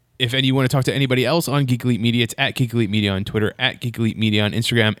out... If you want to talk to anybody else on Geek Elite Media, it's at Geek Elite Media on Twitter, at Geek Elite Media on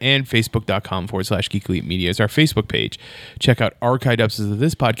Instagram, and Facebook.com/Geek Elite Media is our Facebook page. Check out archived episodes of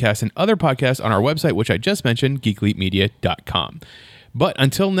this podcast and other podcasts on our website, which I just mentioned, geekelitemedia.com. But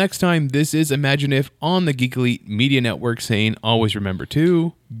until next time, this is Imagine If on the Geek Elite Media Network saying always remember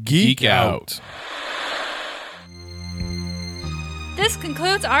to geek out. This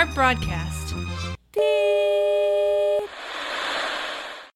concludes our broadcast.